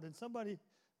the board, and somebody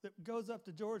that goes up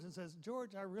to George and says,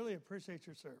 "George, I really appreciate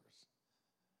your service."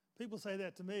 People say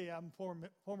that to me. I'm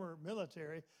former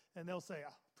military, and they'll say,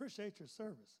 "I appreciate your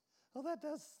service." Oh, that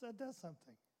does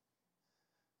something.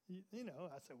 You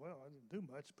know, I said, "Well, I didn't do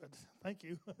much, but thank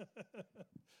you."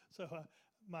 So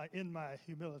in my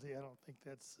humility, I don't think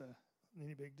that's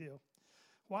any big deal.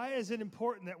 Why is it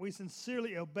important that we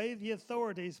sincerely obey the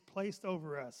authorities placed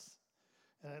over us?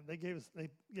 They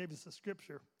gave us a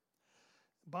scripture.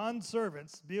 "Bond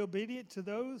servants, be obedient to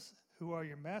those who are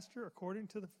your master according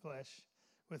to the flesh,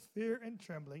 with fear and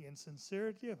trembling and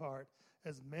sincerity of heart,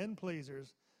 as men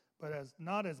pleasers,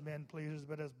 not as men pleasers,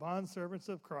 but as bond servants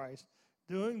of Christ,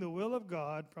 doing the will of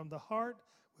God from the heart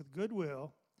with good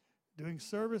will, doing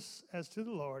service as to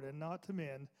the Lord and not to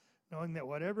men, knowing that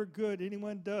whatever good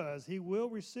anyone does, he will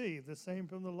receive the same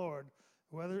from the Lord,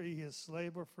 whether he is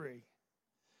slave or free."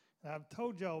 And I've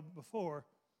told y'all before,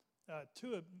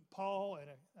 two of Paul and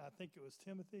I think it was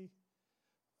Timothy,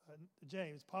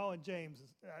 James. Paul and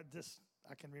James.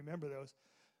 I can remember those.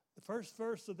 The first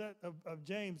verse of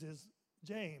James is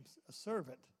James, a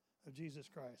servant of Jesus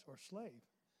Christ, or slave.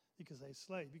 You could say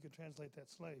slave. You could translate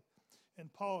that slave.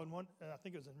 And Paul, I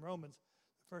think it was in Romans,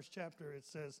 the first chapter, it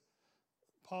says,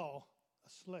 Paul, a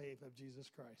slave of Jesus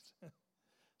Christ.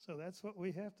 So that's what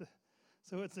we have to.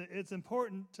 So it's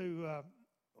important to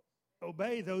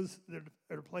obey those that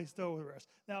are placed over us.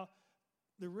 Now,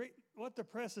 what the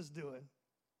press is doing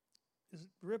is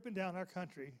ripping down our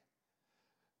country.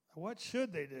 What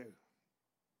should they do?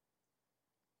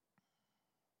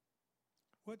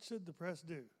 What should the press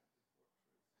do?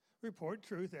 Report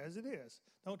truth as it is.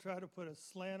 Don't try to put a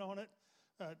slant on it.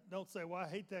 Don't say, "Well, I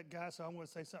hate that guy, so I'm going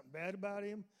to say something bad about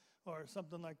him," or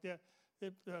something like that.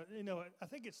 I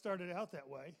think it started out that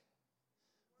way.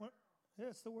 Yeah,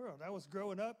 it's the world. I was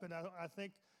growing up, and I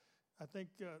think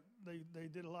they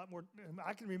did a lot more.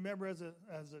 I can remember as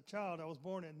a child. I was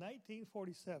born in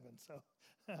 1947, so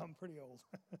I'm pretty old.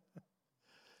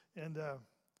 And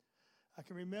I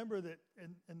can remember that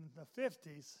in the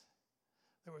 50s,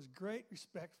 there was great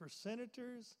respect for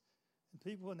senators and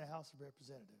people in the House of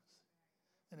Representatives.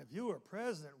 And if you were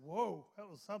president, whoa, that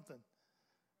was something.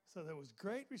 So there was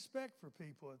great respect for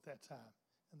people at that time.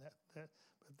 And but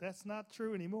that's not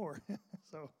true anymore.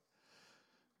 So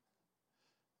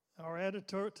our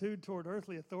attitude toward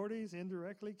earthly authorities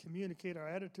indirectly communicate our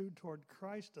attitude toward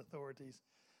Christ authorities.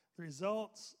 The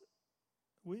results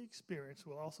we experience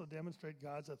will also demonstrate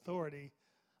God's authority,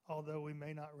 although we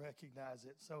may not recognize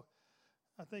it. So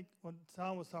I think when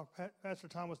Pastor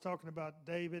Tom was talking about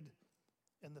David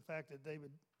and the fact that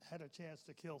David had a chance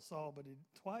to kill Saul, but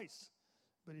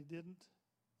he didn't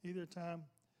either time.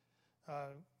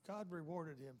 God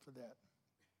rewarded him for that.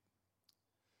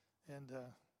 And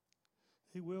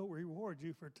he will reward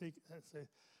you for taking that.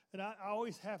 And I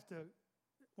always have to,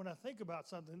 when I think about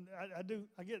something, I do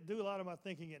a lot of my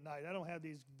thinking at night. I don't have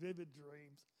these vivid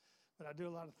dreams, but I do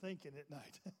a lot of thinking at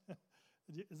night.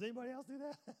 Does anybody else do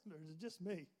that? Or is it just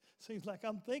me? Seems like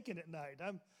I'm thinking at night.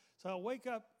 So I wake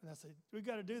up and I say, "We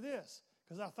got to do this,"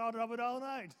 because I thought of it all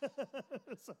night.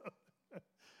 So,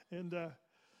 and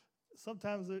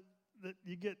sometimes that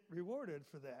you get rewarded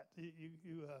for that. You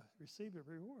receive a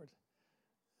reward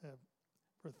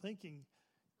for thinking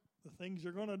the things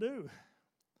you're going to do.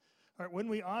 All right, when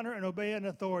we honor and obey an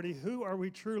authority, who are we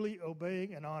truly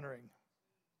obeying and honoring?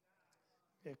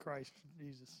 Yeah, Christ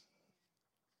Jesus.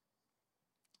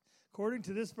 According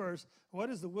to this verse, what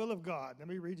is the will of God? Let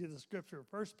me read you the scripture,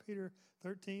 1 Peter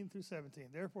 13 through 17.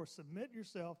 Therefore, submit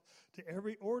yourself to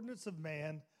every ordinance of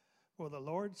man for the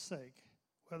Lord's sake,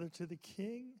 whether to the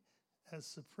king as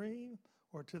supreme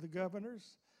or to the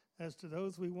governors, as to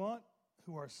those we want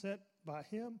who are sent by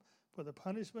him for the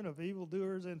punishment of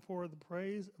evildoers and for the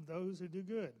praise of those who do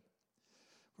good.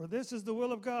 For this is the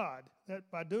will of God,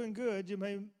 that by doing good you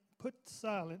may put to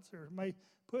silence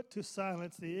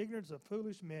the ignorance of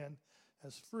foolish men,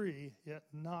 as free, yet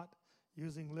not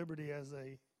using liberty as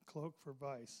a cloak for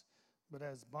vice, but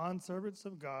as bondservants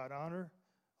of God. Honor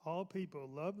all people,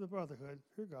 love the brotherhood,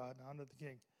 fear God, and honor the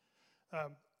king.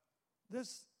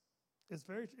 This is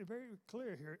very, very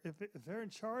clear here. If they're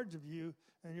in charge of you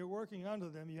and you're working under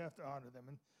them, you have to honor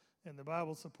them, and the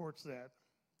Bible supports that.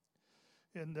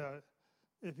 And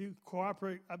if you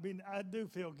cooperate, I do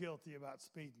feel guilty about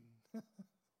speeding.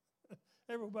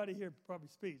 Everybody here probably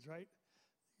speeds, right?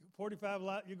 45,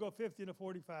 you go 50 in a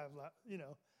 45,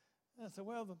 I said,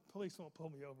 well, the police won't pull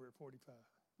me over at 45,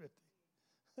 50.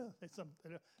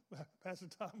 Pastor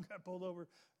Tom got pulled over.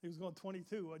 He was going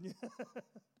 22, wasn't you?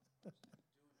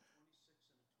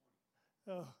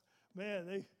 Oh,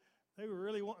 man, they were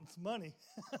really wanting some money.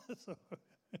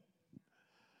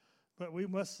 But we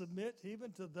must submit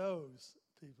even to those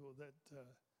people that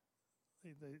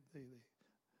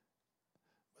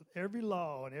with every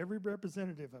law and every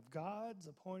representative of God's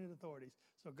appointed authorities.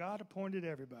 So God appointed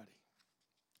everybody.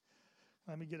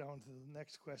 Let me get on to the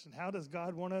next question. How does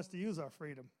God want us to use our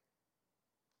freedom?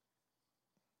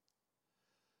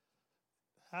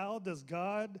 How does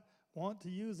God want to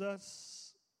use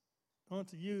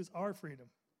our freedom?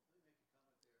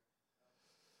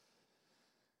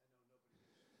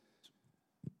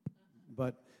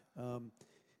 But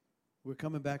we're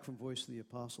coming back from Voice of the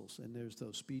Apostles, and there's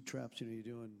those speed traps, you're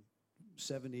doing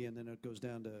 70, and then it goes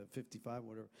down to 55,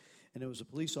 whatever. And there was a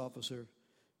police officer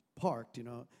parked, and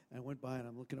I went by, and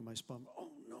I'm looking at my spun, oh,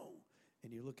 no.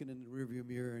 And you're looking in the rearview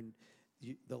mirror, and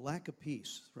the lack of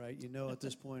peace, right? At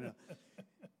this point.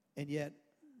 And yet,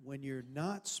 when you're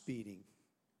not speeding,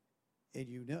 and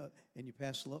you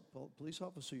pass a police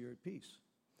officer, you're at peace.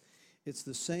 It's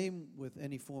the same with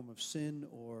any form of sin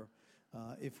or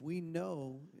if we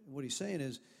know, what he's saying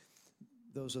is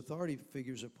those authority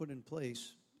figures are put in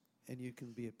place and you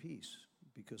can be at peace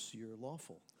because you're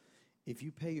lawful. If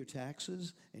you pay your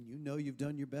taxes and you've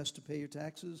done your best to pay your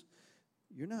taxes,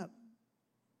 you're not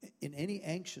in any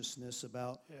anxiousness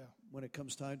about when it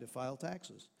comes time to file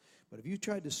taxes. But if you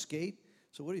tried to skate,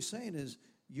 so what he's saying is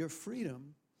your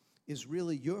freedom is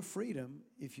really your freedom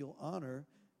if you'll honor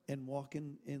and walk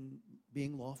in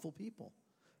being lawful people,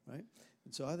 right?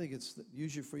 And so I think it's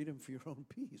use your freedom for your own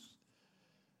peace.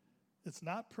 It's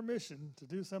not permission to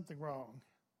do something wrong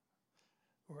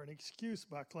or an excuse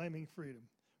by claiming freedom,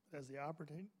 but as the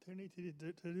opportunity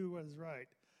to do what is right.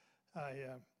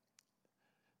 I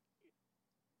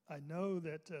know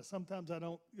that sometimes I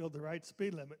don't go the right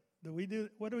speed limit.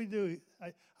 What do we do?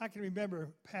 I can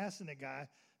remember passing a guy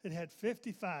that had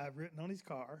 55 written on his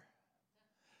car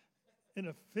in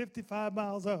a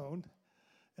 55-mile zone,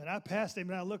 and I passed him,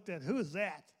 and I looked at, who is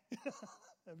that?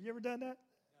 Have you ever done that?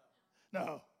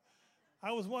 No.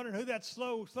 I was wondering who that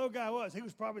slow guy was. He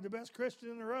was probably the best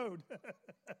Christian in the road.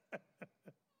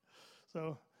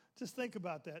 So just think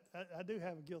about that. I do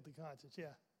have a guilty conscience,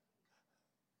 yeah.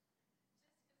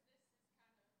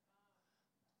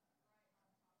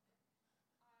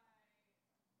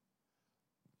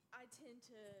 I tend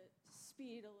to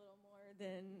speed a little more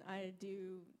than I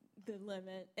do the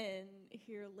limit, and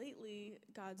here lately,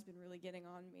 God's been really getting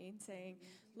on me and saying,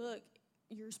 look,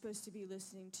 you're supposed to be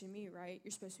listening to me, right?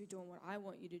 You're supposed to be doing what I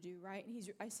want you to do, right? And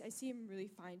I see him really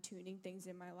fine-tuning things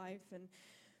in my life, and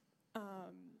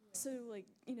so,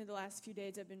 the last few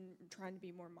days I've been trying to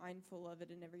be more mindful of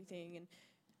it and everything, and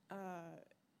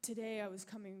today I was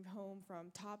coming home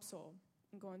from Topsail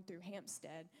and going through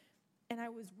Hampstead, and I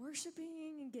was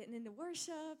worshiping and getting into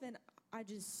worship, and I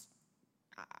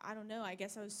don't know, I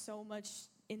guess I was so much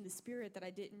in the spirit that I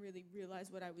didn't really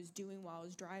realize what I was doing while I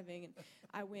was driving, and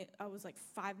I was like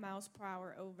 5 miles per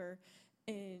hour over,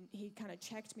 and he kind of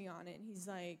checked me on it, and he's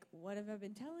like, what have I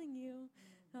been telling you?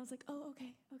 And I was like, oh,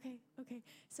 okay.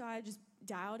 So I just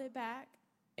dialed it back.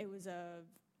 It was a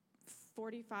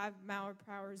 45 mile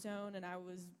per hour zone, and I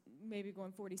was maybe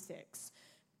going 46.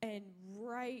 And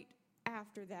right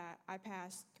after that, I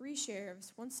passed 3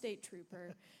 sheriffs, 1 state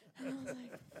trooper. And I was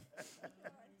like,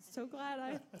 so glad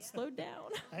I slowed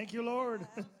down. Thank you, Lord.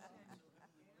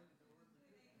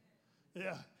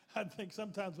 Yeah, I think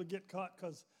sometimes we get caught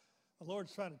because the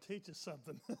Lord's trying to teach us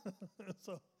something.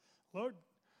 So, Lord,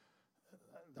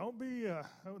 don't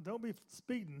be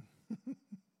speeding.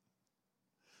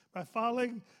 By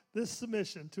following this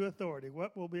submission to authority,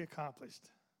 what will be accomplished?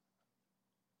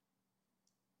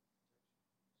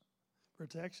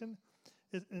 Protection.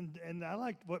 And I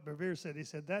liked what Bevere said. He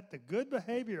said that the good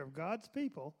behavior of God's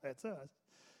people, that's us,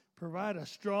 provide a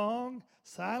strong,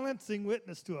 silencing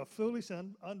witness to a foolish,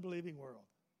 unbelieving world.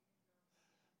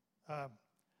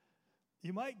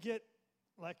 You might get,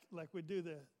 like we do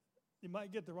you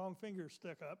might get the wrong finger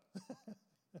stuck up.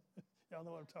 Y'all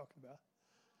know what I'm talking about.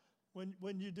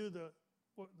 When you do the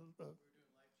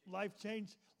life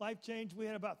change, we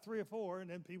had about 3 or 4, and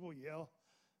then people yell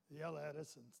at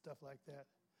us and stuff like that.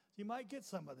 You might get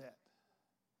some of that.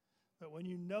 But when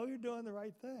you know you're doing the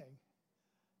right thing,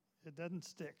 it doesn't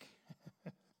stick.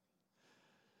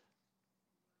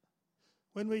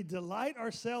 When we delight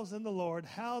ourselves in the Lord,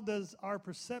 how does our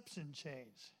perception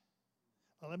change?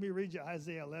 Well, let me read you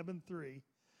Isaiah 11:3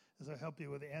 as I help you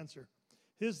with the answer.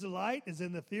 His delight is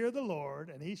in the fear of the Lord,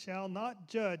 and he shall not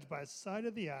judge by sight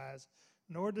of the eyes,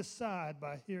 nor decide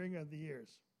by hearing of the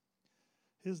ears.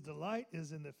 His delight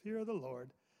is in the fear of the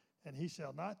Lord, and he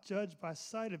shall not judge by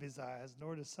sight of his eyes,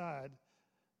 nor decide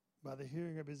by the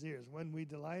hearing of his ears. When we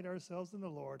delight ourselves in the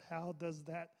Lord, how does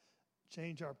that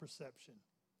change our perception?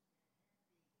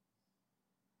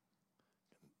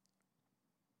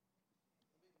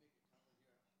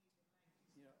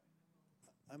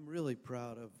 I'm really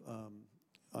proud of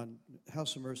on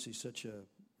House of Mercy, such a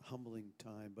humbling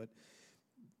time, but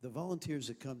the volunteers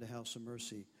that come to House of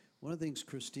Mercy, one of the things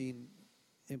Christine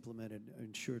implemented and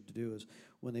ensured to do is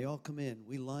when they all come in,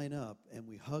 we line up and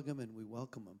we hug them and we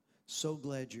welcome them. So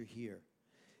glad you're here.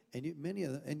 And many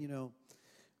of them, and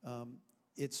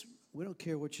it's, we don't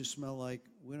care what you smell like.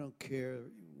 We don't care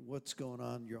what's going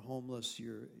on. You're homeless.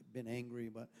 You've been angry.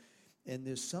 And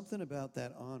there's something about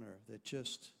that honor that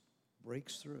just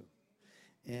breaks through.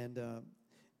 And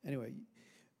anyway,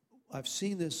 I've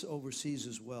seen this overseas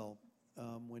as well.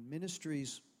 When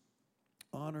ministries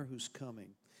honor who's coming,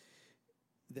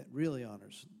 that really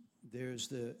honors, there's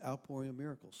the outpouring of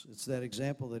miracles. It's that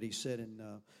example that he said in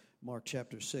Mark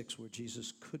chapter 6 where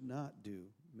Jesus could not do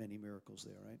many miracles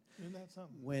there, right? Isn't that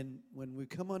something? When we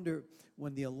come under,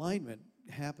 when the alignment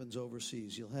happens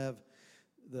overseas, you'll have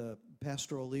the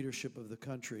pastoral leadership of the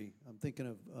country. I'm thinking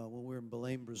of when we were in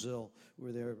Belém, Brazil. We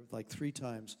were there like 3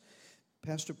 times.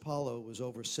 Pastor Paulo was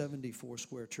over 74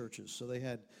 square churches, so they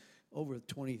had over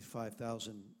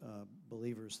 25,000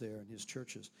 believers there in his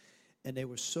churches. And they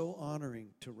were so honoring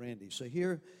to Randy. So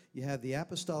here you have the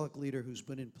apostolic leader who's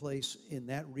been in place in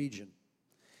that region.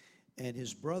 And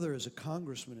his brother is a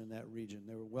congressman in that region.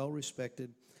 They were well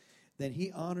respected. Then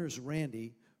he honors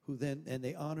Randy, and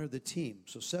they honor the team.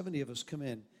 So 70 of us come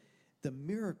in. The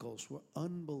miracles were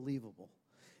unbelievable.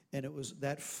 And it was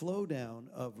that flow down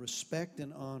of respect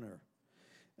and honor.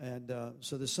 And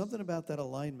so there's something about that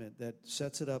alignment that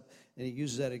sets it up. And he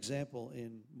uses that example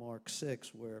in Mark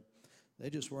 6 where they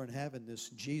just weren't having this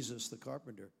Jesus the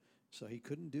carpenter. So he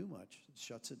couldn't do much. It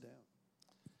shuts it down.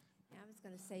 Yeah, I was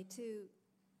going to say, too,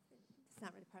 it's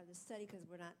not really part of the study because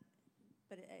we're not,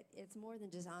 but it's more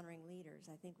than just honoring leaders.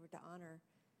 I think we're to honor,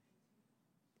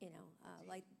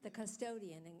 like the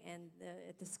custodian and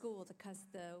at the school,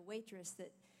 the waitress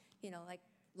that, like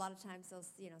a lot of times they'll,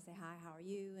 say, hi, how are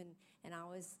you? And I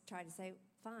always try to say,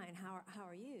 fine, how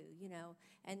are you?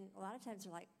 And a lot of times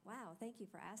they're like, wow, thank you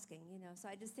for asking, So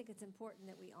I just think it's important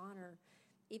that we honor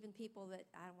even people that,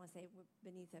 I don't want to say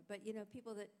beneath it, but,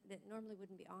 people that normally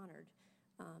wouldn't be honored,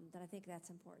 that I think that's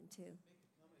important too. Make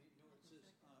a comment. It says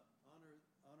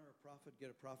honor a prophet, get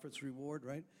a prophet's reward,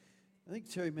 right? I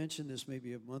think Terry mentioned this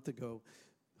maybe a month ago.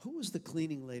 Who was the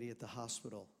cleaning lady at the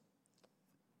hospital?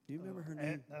 Do you remember her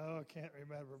name? No, I can't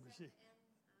remember.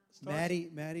 But Maddie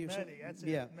or Maddie, something? that's it.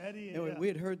 Yeah. Maddie. Anyway, we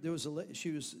had heard there was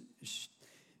she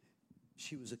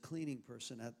was a cleaning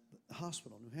person at the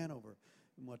hospital, New Hanover.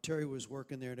 And while Terry was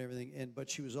working there and everything, but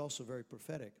she was also very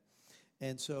prophetic.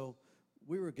 And so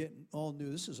we were getting all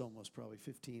new. This is almost probably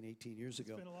 15, 18 years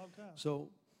ago. It's been a long time. So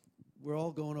we're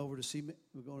all going over to see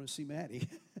Maddie.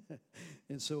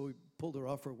 And so we pulled her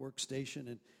off her workstation,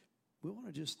 and we want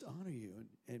to just honor you.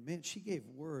 And man, she gave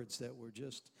words that were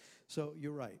just, so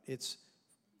you're right. It's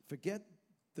forget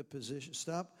the position.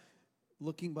 Stop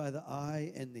looking by the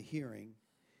eye and the hearing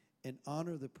and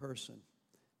honor the person,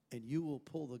 and you will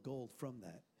pull the gold from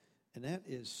that. And that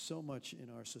is so much in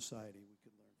our society we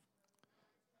could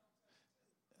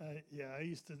learn. Yeah, I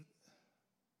used to. Man,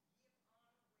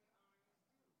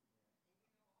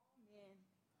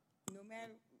 no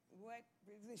matter what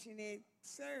position they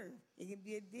serve, it can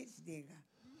be a ditch digger.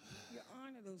 You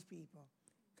honor those people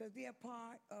because they're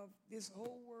part of this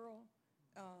whole world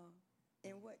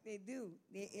and what they do.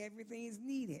 Everything is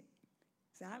needed.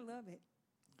 So I love it.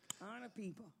 Honor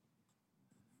people.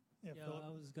 Yeah, Yeah, Philip. I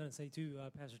was going to say too,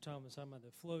 Pastor Thomas, talking about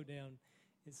the flow down.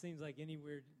 It seems like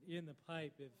anywhere in the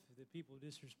pipe, if the people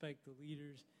disrespect the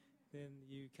leaders, then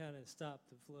you kind of stop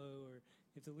the flow. Or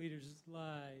if the leaders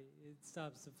lie, it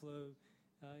stops the flow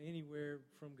anywhere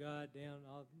from God down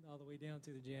all the way down to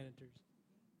the janitors.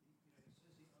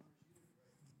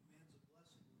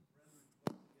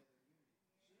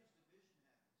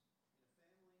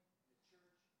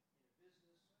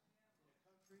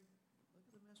 Look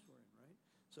at the mess we're in, right?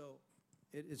 So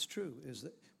it's true, is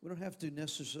that we don't have to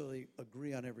necessarily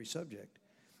agree on every subject,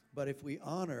 but if we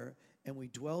honor and we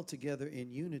dwell together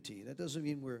in unity, that doesn't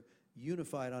mean we're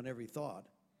unified on every thought,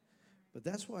 but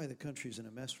that's why the country's in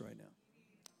a mess right now.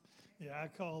 Yeah, I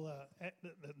call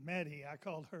Maddie. I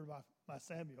called her my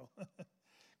Samuel,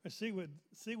 but she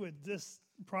would just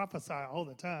prophesy all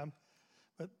the time,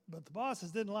 but the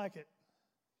bosses didn't like it.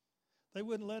 They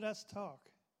wouldn't let us talk.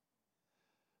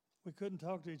 We couldn't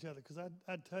talk to each other because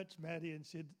I'd touch Maddie and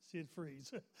she'd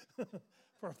freeze.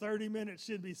 For 30 minutes,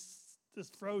 she'd be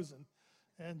just frozen,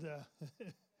 and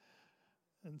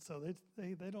so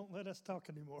they don't let us talk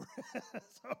anymore.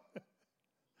 So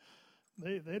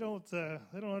they don't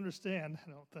understand, I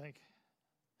don't think.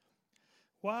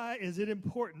 Why is it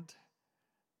important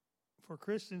for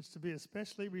Christians to be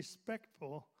especially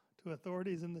respectful to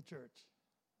authorities in the church?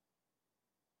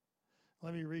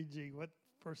 Let me read you what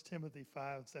 1 Timothy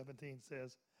 5:17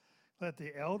 says. Let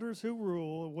the elders who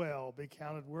rule well be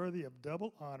counted worthy of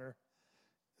double honor,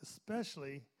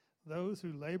 especially those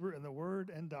who labor in the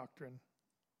word and doctrine.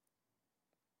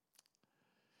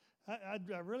 I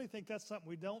really think that's something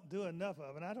we don't do enough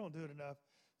of, and I don't do it enough,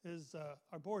 is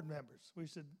our board members. We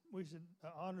should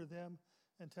honor them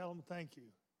and tell them thank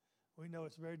you. We know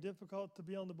it's very difficult to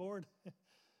be on the board.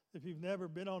 If you've never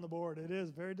been on the board, it is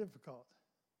very difficult.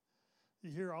 You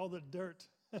hear all the dirt,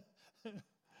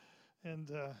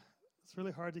 and it's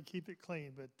really hard to keep it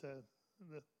clean, but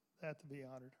that to be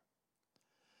honored.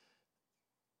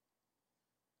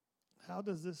 How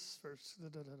does this verse,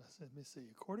 let me see,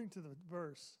 according to the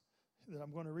verse that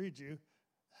I'm going to read you,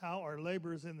 how are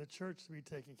laborers in the church to be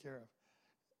taken care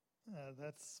of?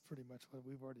 That's pretty much what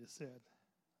we've already said.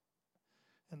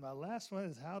 And my last one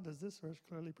is, how does this verse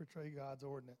clearly portray God's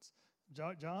ordinance?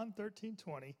 John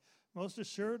 13:20, most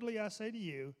assuredly I say to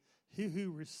you, he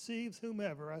who receives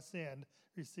whomever I send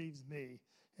receives me,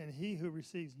 and he who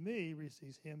receives me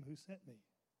receives him who sent me.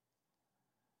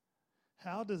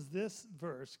 How does this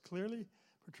verse clearly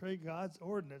portray God's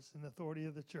ordinance and authority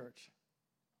of the church?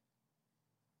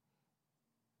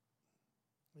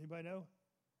 Anybody know?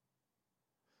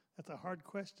 That's a hard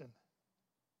question.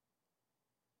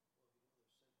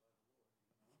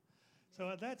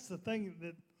 So that's the thing,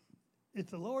 that if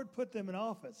the Lord put them in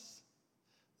office,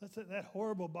 that's that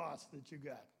horrible boss that you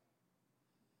got.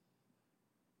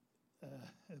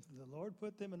 If the Lord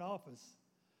put them in office,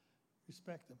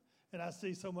 respect them. And I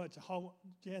see so much,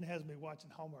 Jan has me watching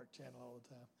Hallmark Channel all the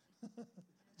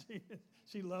time.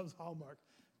 She loves Hallmark.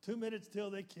 2 minutes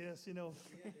till they kiss, you know.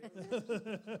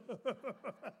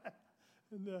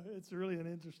 And, it's really an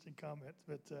interesting comment,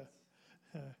 but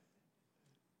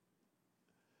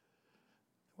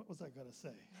what was I going to say?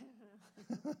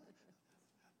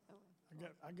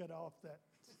 I got off that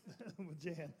with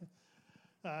Jan.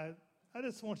 I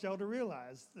just want y'all to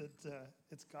realize that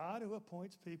it's God who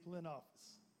appoints people in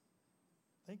office.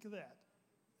 Think of that.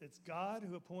 It's God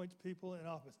who appoints people in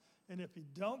office. And if you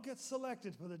don't get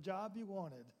selected for the job you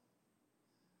wanted,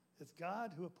 it's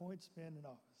God who appoints men in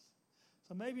office.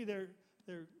 So maybe they're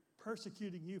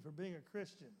persecuting you for being a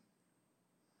Christian,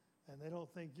 and they don't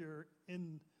think you're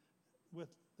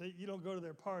you don't go to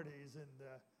their parties, and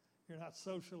you're not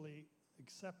socially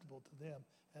acceptable to them,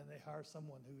 and they hire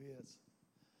someone who is.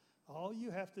 All you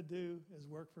have to do is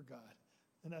work for God.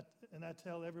 And I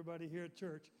tell everybody here at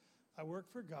church, I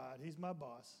work for God. He's my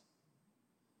boss.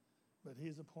 But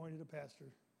he's appointed a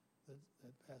pastor that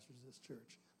pastors this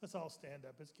church. Let's all stand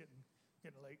up. It's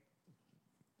getting late.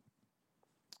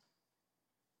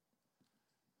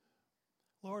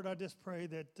 Lord, I just pray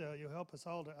that you'll help us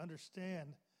all to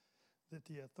understand that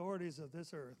the authorities of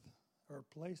this earth are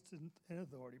placed in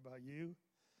authority by you.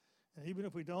 And even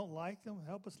if we don't like them,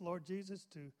 help us, Lord Jesus,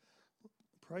 to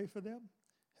pray for them.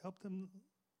 Help them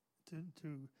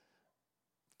to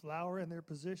flower in their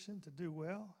position to do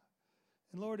well.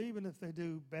 And Lord, even if they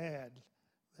do bad,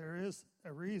 there is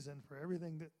a reason for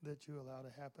everything that you allow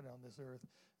to happen on this earth.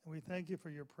 And we thank you for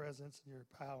your presence and your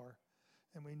power.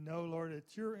 And we know, Lord,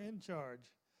 that you're in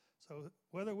charge. So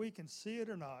whether we can see it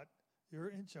or not, you're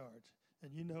in charge.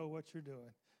 And you know what you're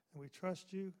doing. And we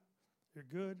trust you. You're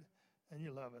good. And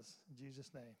you love us. In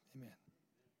Jesus' name, amen.